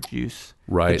Weller juice.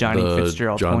 Right, The Johnny the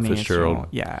Fitzgerald John 20 Fitzgerald. inch.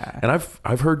 Yeah. And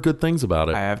I've heard good things about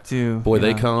it. I have too. Boy,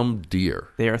 they Yeah. come dear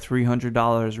They are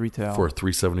 $300 retail. for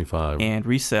 $375. And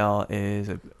resale is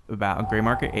about gray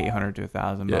market $800 to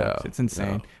 $1,000. Yeah, It's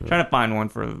insane. yeah. Trying to find one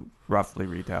for roughly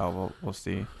retail. We'll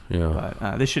see. Yeah.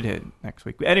 But this should hit next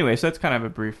week. Anyway, so that's kind of a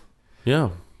brief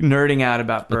nerding out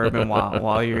about bourbon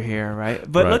while you're here, right?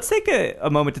 But let's take a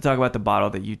moment to talk about the bottle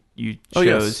that you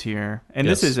chose here. And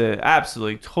this is an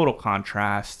absolutely total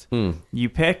contrast. You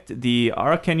picked the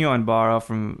Araqueño Anbaro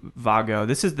from Vago.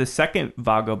 This is the second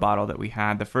Vago bottle that we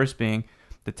had. The first being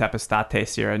the Tepestate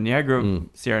Sierra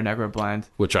Negra blend,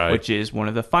 which is one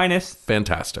of the finest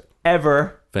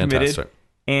ever committed.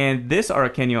 And this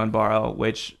Araqueño Anbaro,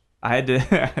 which I had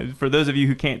to, for those of you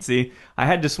who can't see, I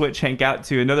had to switch Hank out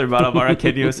to another bottle of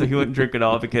Araqueño so he wouldn't drink it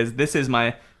all, because this is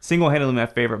single-handedly my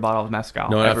favorite bottle of mezcal.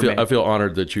 No, I feel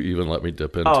honored that you even let me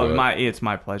dip into it. It's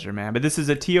my pleasure, man. But this is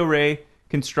a Tio Rey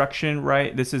construction,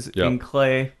 right? This is in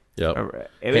clay. Yep.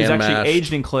 It was actually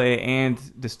aged in clay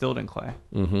and distilled in clay.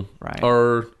 Mm-hmm.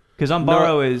 Right. Because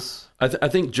Anbaro is... I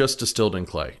think just distilled in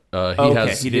clay.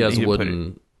 He has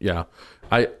wooden... Yeah.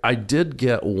 I did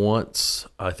get once,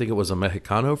 I think it was a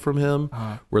Mexicano from him,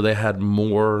 where they had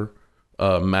more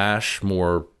mash,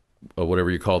 more whatever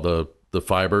you call the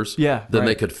fibers, than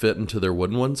they could fit into their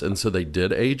wooden ones. And so they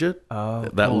did age it,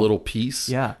 little piece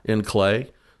in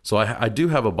clay. So I do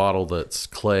have a bottle that's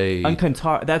clay.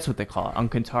 Alcantara, that's what they call it.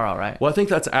 Alcantara, right? Well, I think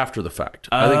that's after the fact.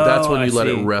 I think that's when you let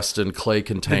it rest in clay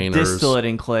containers. Distill it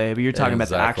in clay, but you're talking about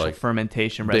the actual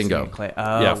fermentation resting in clay.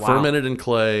 Fermented in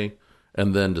clay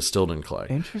and then distilled in clay.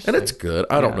 Interesting. And it's good.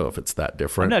 I don't know if it's that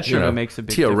different. I'm not sure if it makes a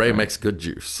big difference. Tio Rey makes good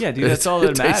juice. Yeah, dude, that's all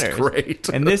that matters. It tastes great.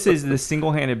 And this is the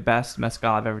single-handed best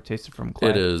mezcal I've ever tasted from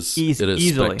clay. It is. Easily. It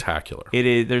is spectacular. It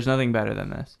is. There's nothing better than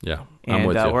this. Yeah, I'm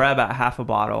with you. We're at about half a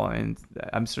bottle, and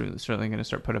I'm certainly going to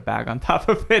start putting a bag on top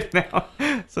of it now,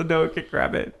 so no one can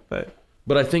grab it.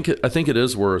 But I think it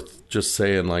is worth just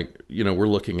saying, we're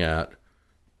looking at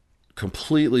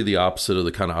completely the opposite of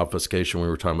the kind of obfuscation we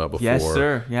were talking about before. Yes,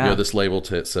 sir. Yeah. This label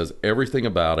says everything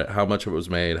about it: how much it was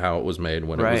made, how it was made,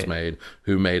 when it was made,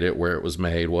 who made it, where it was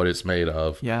made, what it's made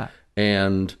of. Yeah.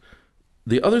 And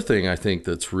the other thing I think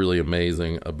that's really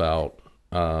amazing about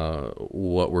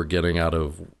what we're getting out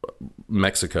of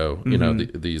Mexico,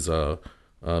 these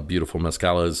beautiful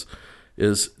mezcalas,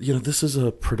 is this is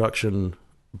a production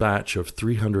batch of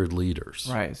 300 liters.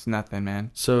 Right, it's nothing,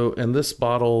 man. So, and this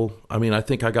bottle, I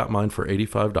think I got mine for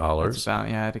 $85. That's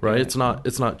about, right? It's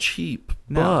not cheap,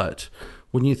 but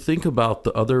when you think about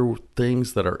the other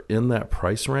things that are in that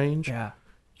price range,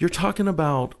 you're talking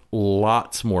about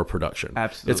lots more production.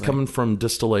 Absolutely. It's coming from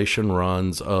distillation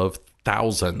runs of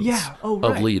thousands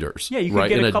of liters. Yeah, you could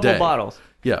get a couple bottles.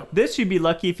 Yeah. This, you'd be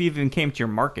lucky if you even came to your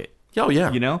market. Oh, yeah.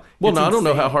 Well, I don't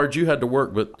know how hard you had to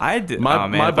work, but I did.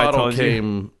 My bottle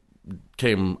came.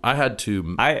 I had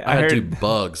to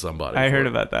bug somebody. I heard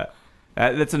about that.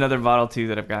 That's another bottle too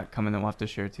that I've got coming that we'll have to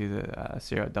share too. The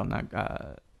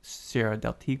Sierra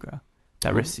del Tigre,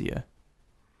 that Racia,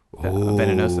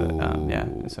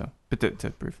 Venenosa. So, but to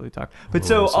briefly talk.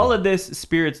 But all of this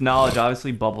spirits knowledge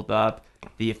obviously bubbled up.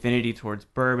 The affinity towards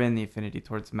bourbon, the affinity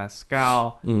towards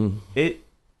mezcal. It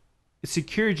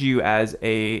secured you as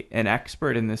an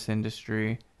expert in this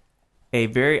industry, a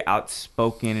very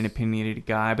outspoken and opinionated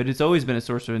guy, but it's always been a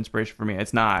source of inspiration for me.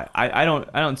 It's not. I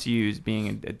don't see you as being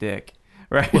a dick,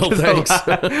 right? Well, thanks.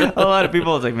 A lot of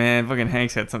people, it's like, man, fucking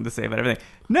Hank's had something to say about everything.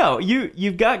 No,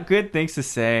 you've got good things to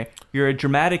say. You're a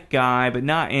dramatic guy, but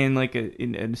not in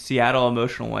in a Seattle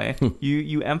emotional way.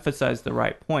 You emphasize the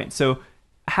right point. So,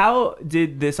 how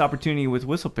did this opportunity with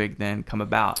WhistlePig then come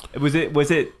about? Was it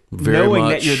very knowing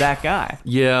much that you're that guy?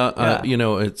 Yeah.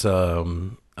 It's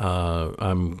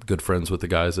I'm good friends with the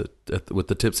guys with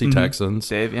the Tipsy Texans,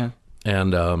 Dave, yeah,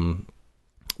 and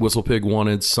WhistlePig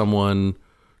wanted someone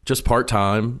just part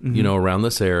time, around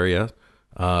this area,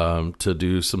 to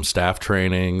do some staff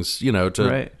trainings,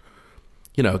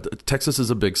 Texas is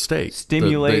a big state.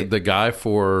 Stimulate the guy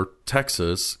for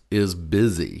Texas is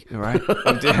busy, right?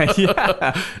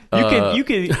 Yeah, you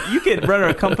could run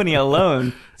a company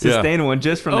alone, sustain one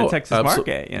just from the Texas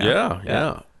market.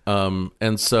 Yeah.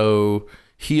 And so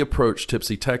he approached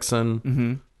Tipsy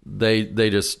Texan. They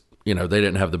just they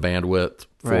didn't have the bandwidth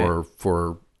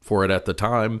for it at the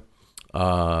time.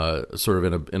 Sort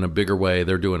of in a bigger way,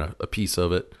 they're doing a piece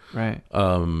of it, right?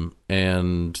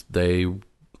 And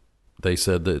they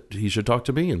said that he should talk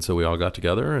to me, and so we all got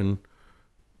together, and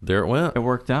there it went. It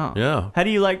worked out. Yeah. How do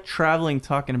you like traveling,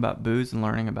 talking about booze and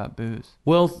learning about booze?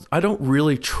 Well, I don't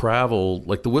really travel.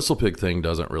 Like the WhistlePig thing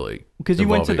doesn't really. Because you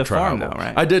went to the farm, though,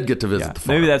 right? I did get to visit the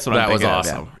farm. Maybe that's what I'm thinking. That was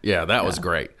awesome. Yeah, that was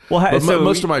great. Well, but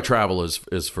most of my travel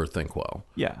is for Thinkwell.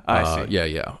 Yeah, I see.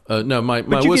 Yeah. No, my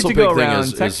but WhistlePig you get to go thing around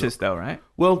is Texas, though, right?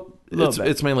 Well,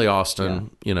 it's mainly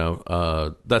Austin. Yeah.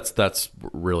 That's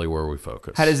really where we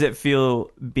focus. How does it feel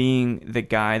being the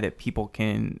guy that people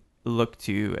can looked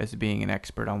to as being an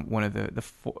expert on one of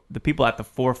the people at the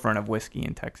forefront of whiskey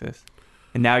in Texas.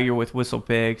 And now you're with Whistle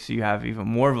Pig, so you have even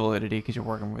more validity because you're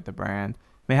working with the brand.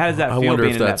 I mean, how does that feel? I wonder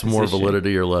being if in that's that more position?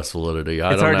 validity or less validity.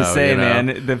 I It's don't hard know, to say, you know?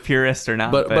 man. The purist or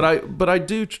not. But I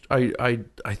do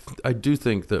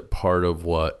think that part of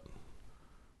what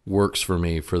works for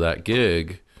me for that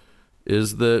gig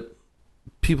is that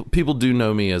people do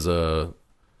know me as I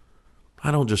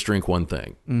don't just drink one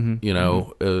thing. You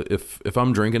know, if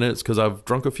I'm drinking it, it's because I've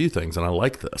drunk a few things and I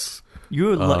like this.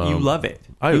 You love it.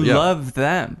 You love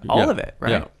them, all of it,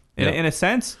 right? Yeah. In a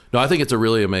sense. No, I think it's a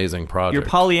really amazing project. You're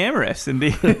polyamorous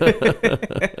indeed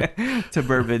to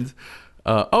bourbons.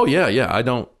 Oh yeah.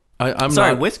 I'm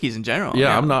Sorry, not, whiskeys in general.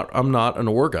 Yeah, I'm not an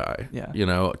ore guy. Yeah. You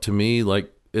know, to me,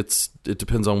 like it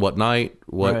depends on what night,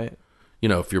 what Right. you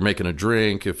know, if you're making a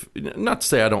drink, not to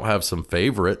say I don't have some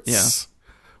favorites. Yeah.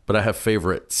 But I have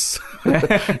favorites.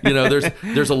 You know,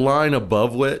 there's a line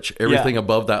above which everything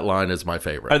above that line is my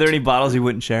favorite. Are there any bottles you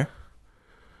wouldn't share?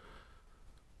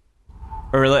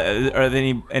 Or are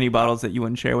there any bottles that you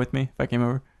wouldn't share with me if I came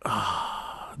over?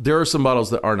 There are some bottles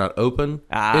that are not open.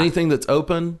 Anything that's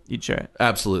open, You'd share it.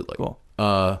 absolutely. Cool.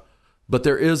 But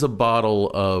there is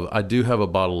I do have a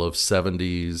bottle of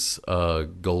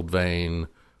 70s Gold Vein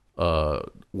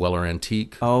Weller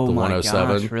Antique, Oh the my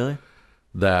 107. gosh, really?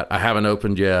 That I haven't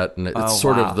opened yet, and it's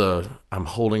Oh, of I'm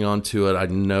holding on to it. I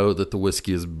know that the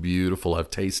whiskey is beautiful. I've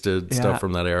tasted stuff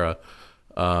from that era.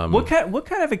 What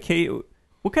kind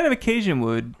of occasion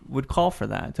would call for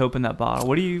that, to open that bottle?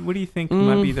 What do you think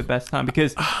might be the best time?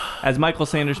 Because as Michael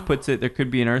Sanders puts it, there could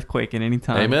be an earthquake at any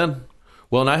time. Amen.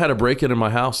 Well, and I had a break-in in my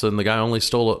house, and the guy only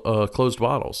stole closed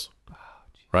bottles.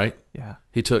 Right? Yeah.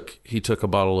 He took a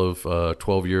bottle of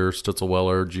 12-year Stitzel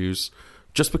Weller juice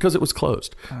just because it was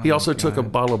closed. He also took a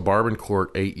bottle of Bourbon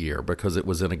Court 8-year because it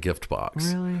was in a gift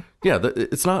box. Really? Yeah,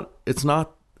 it's not.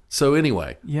 So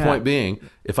anyway, point being,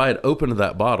 if I had opened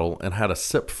that bottle and had a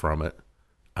sip from it,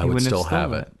 I would still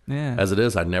have it. Yeah. As it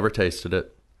is, I never tasted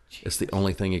it. It's the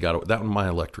only thing you got. That was my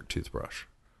electric toothbrush.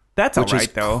 That's all Which right, is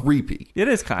though. creepy. It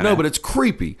is kind of. No, but it's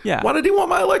creepy. Yeah. Why did he want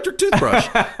my electric toothbrush?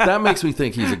 That makes me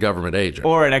think he's a government agent.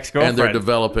 Or an ex-girlfriend. And they're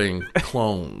developing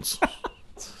clones.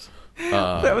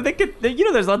 They could,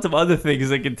 there's lots of other things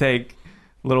they could take.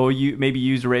 Maybe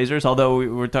used razors. Although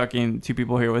we're talking two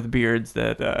people here with beards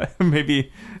that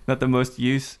maybe not the most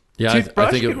use. Yeah, Toothbrush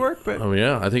I think could work, but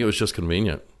I think it was just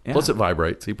convenient. Yeah. Plus, it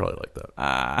vibrates. He probably liked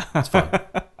that. It's fun.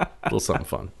 A little something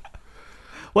fun.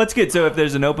 well, it's good. So if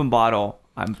there's an open bottle,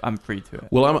 I'm free to it.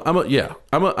 Well,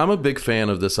 I'm a big fan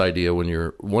of this idea. When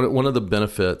you're one of the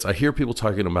benefits, I hear people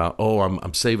talking about,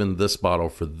 I'm saving this bottle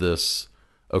for this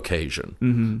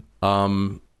occasion.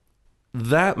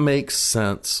 That makes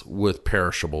sense with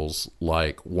perishables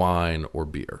like wine or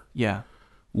beer. Yeah.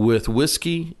 With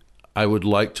whiskey, I would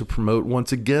like to promote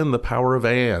once again the power of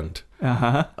and.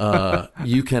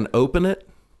 You can open it,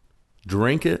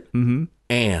 drink it,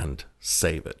 and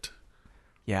save it.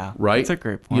 Yeah. Right? That's a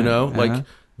great point. You know, like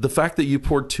the fact that you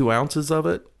poured 2 ounces of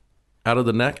it out of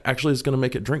the neck actually is going to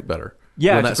make it drink better.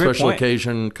 Yeah, when it's that a great special point.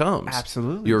 occasion comes.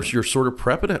 Absolutely. You're sort of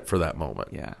prepping it for that moment.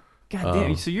 Yeah. God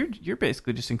damn. So you're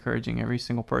basically just encouraging every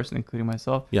single person, including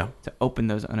myself, Yeah. to open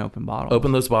those unopened bottles.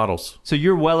 Open those bottles. So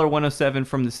your Weller 107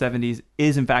 from the 70s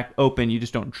is in fact open. You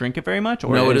just don't drink it very much,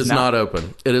 or No, it is not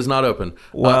open. It is not open.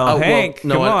 Well, Hank,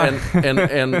 come on.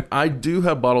 and I do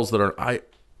have bottles that are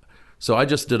So I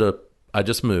just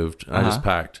moved and I just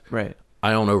packed. Right.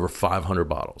 I own over 500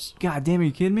 bottles. God damn, are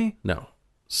you kidding me? No.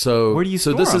 So Where do you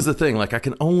So store this them? is the thing. Like I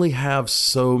only have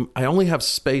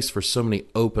space for so many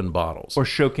open bottles. Or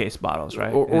showcase bottles, right?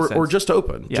 In a Or sense. just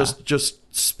open. Yeah.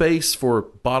 Just space for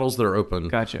bottles that are open.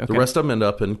 Gotcha, okay. The rest of them end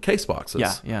up in case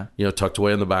boxes. Yeah. You know, tucked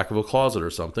away in the back of a closet or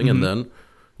something. And then,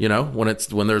 you know, when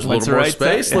there's a When's little the more right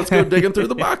space, time? let's go digging through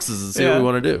the boxes and see Yeah. what we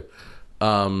want to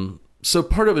do. So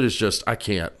part of it is just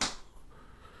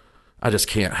I just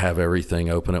can't have everything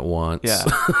open at once. Yeah.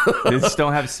 They just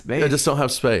don't have space. I just don't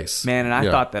have space. Man, and I Yeah.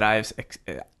 thought that I've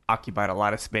occupied a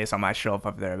lot of space on my shelf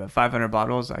up there, but 500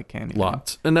 bottles, I can't even.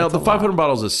 Lots. And now the 500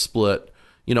 bottles is split.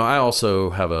 You know, I also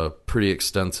have a pretty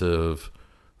extensive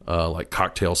like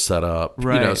cocktail setup.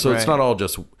 Right, You know, so it's right.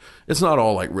 not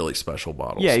all like really special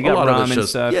bottles. Yeah, you got a lot rum of it's and just,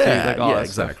 stuff, too, Yeah, like all yeah, that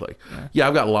stuff. exactly. Yeah,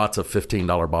 I've got lots of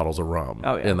 $15 bottles of rum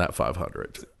Oh, yeah. in that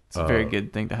 500. It's a very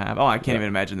good thing to have. Oh, I can't even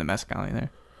imagine the mezcal in there.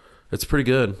 It's pretty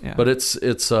good. Yeah. But it's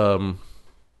no,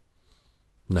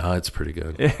 it's pretty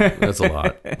good. That's a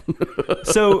lot.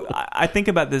 So I think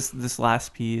about this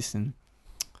last piece, and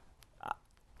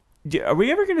are we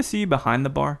ever going to see you behind the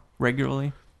bar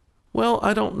regularly? Well,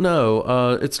 I don't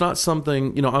know. It's not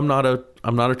something, you know, I'm not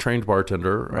a trained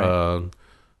bartender. Right.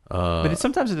 But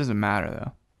sometimes it doesn't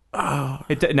matter though. Now,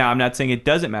 I'm not saying it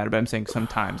doesn't matter, but I'm saying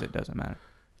sometimes it doesn't matter.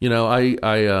 You know,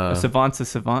 A savant's a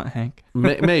savant, Hank.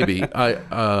 maybe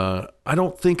I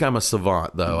don't think I'm a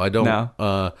savant though. I don't.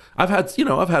 No. I've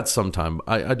had some time.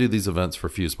 I do these events for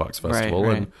Fusebox Festival,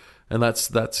 Right. and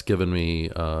that's given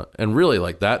me and really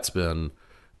like that's been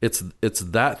it's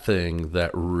that thing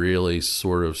that really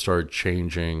sort of started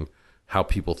changing how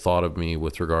people thought of me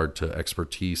with regard to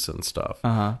expertise and stuff.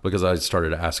 Because I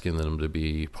started asking them to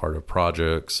be part of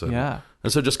projects.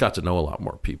 And so just got to know a lot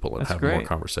more people and have more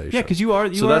conversation. Yeah, because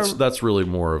that's really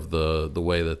more of the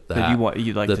way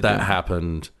that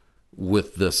happened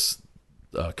with this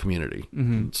community.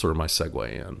 Sort of my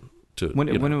segue in to when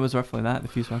it was roughly that the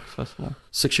Fusebox Festival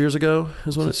 6 years ago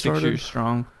is when it started. 6 years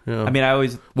strong. Yeah. I mean,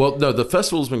 the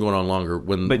festival's been going on longer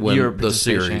when the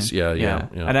series. Yeah.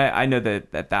 And I know that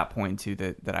at that point too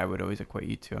that I would always equate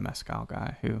you to a mezcal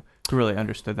guy who really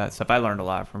understood that stuff. I learned a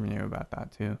lot from you about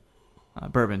that too.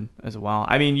 Bourbon as well.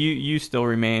 I mean, you still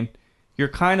remain. You're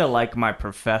kind of like my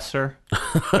professor,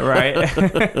 right?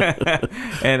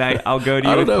 And I'll go to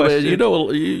you. I don't with know,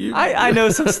 questions. man. I know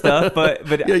some stuff,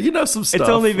 but yeah, you know some stuff. It's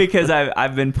only because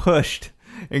I've been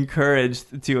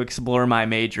encouraged to explore my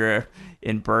major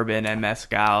in bourbon and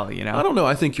mezcal. You know, I don't know.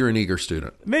 I think you're an eager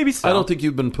student. Maybe so. I don't think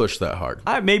you've been pushed that hard.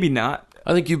 Maybe not.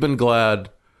 I think you've been glad.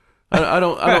 I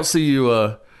don't see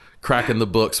you cracking the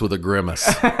books with a grimace.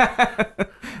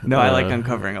 No, I like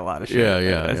uncovering a lot of shit.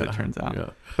 As it turns out. Yeah.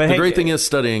 But the great thing is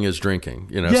studying is drinking.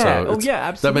 You know. Yeah. So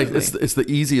absolutely. That makes it's the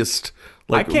easiest.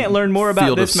 I can't learn more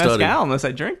about this mezcal unless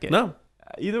I drink it. No.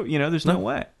 Either there's no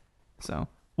way. So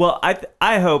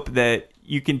I hope that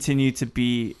you continue to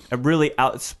be a really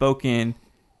outspoken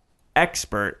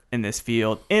expert in this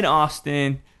field in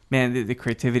Austin. Man, the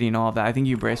creativity and all of that. I think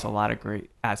you embrace a lot of great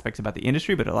aspects about the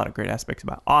industry, but a lot of great aspects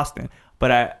about Austin.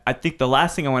 But I think the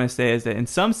last thing I want to say is that in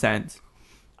some sense,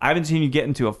 I haven't seen you get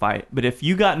into a fight, but if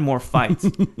you got in more fights,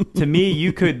 to me,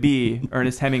 you could be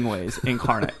Ernest Hemingway's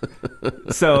incarnate.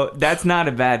 So that's not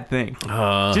a bad thing.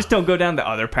 Just don't go down the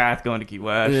other path, going to Key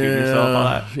West, shooting yourself a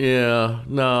lot. Yeah,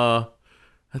 no.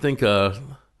 I think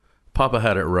Papa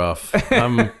had it rough.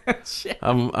 I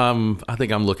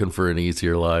think I'm looking for an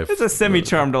easier life. It's a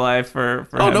semi-charmed life for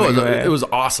it was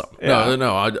awesome. Yeah.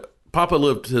 No, Papa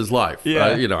lived his life.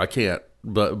 Yeah. I can't,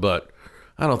 but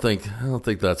I don't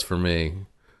think that's for me.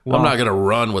 Well, I'm not gonna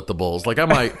run with the bulls. Like I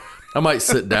might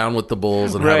sit down with the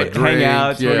bulls and have a drink, hang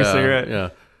out, smoke a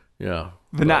cigarette. Yeah.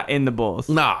 But not in the bulls.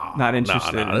 Nah, not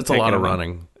interested. No. It's a lot of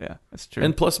running. Yeah, that's true.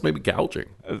 And plus maybe gouging.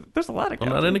 There's a lot of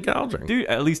gouging. I'm not into gouging. Dude,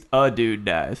 at least a dude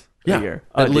dies a year.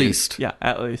 At least. Yeah,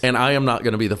 at least. And I am not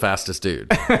going to be the fastest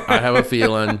dude. I have a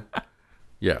feeling.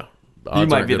 Yeah. You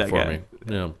might be that for guy. Me.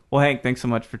 Yeah. Well, Hank, thanks so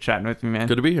much for chatting with me, man.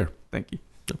 Good to be here. Thank you.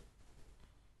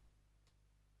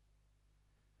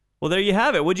 Well, there you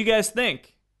have it. What'd you guys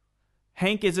think?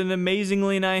 Hank is an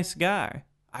amazingly nice guy.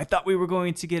 I thought we were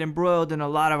going to get embroiled in a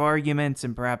lot of arguments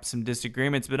and perhaps some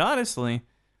disagreements, but honestly,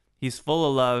 he's full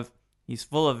of love, he's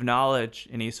full of knowledge,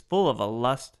 and he's full of a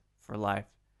lust for life.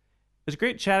 It was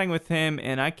great chatting with him,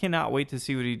 and I cannot wait to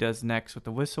see what he does next with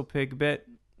the Whistle Pig bit.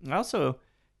 I also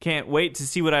can't wait to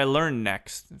see what I learn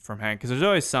next from Hank, because there's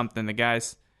always something. The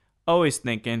guy's always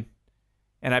thinking,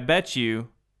 and I bet you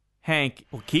Hank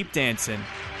will keep dancing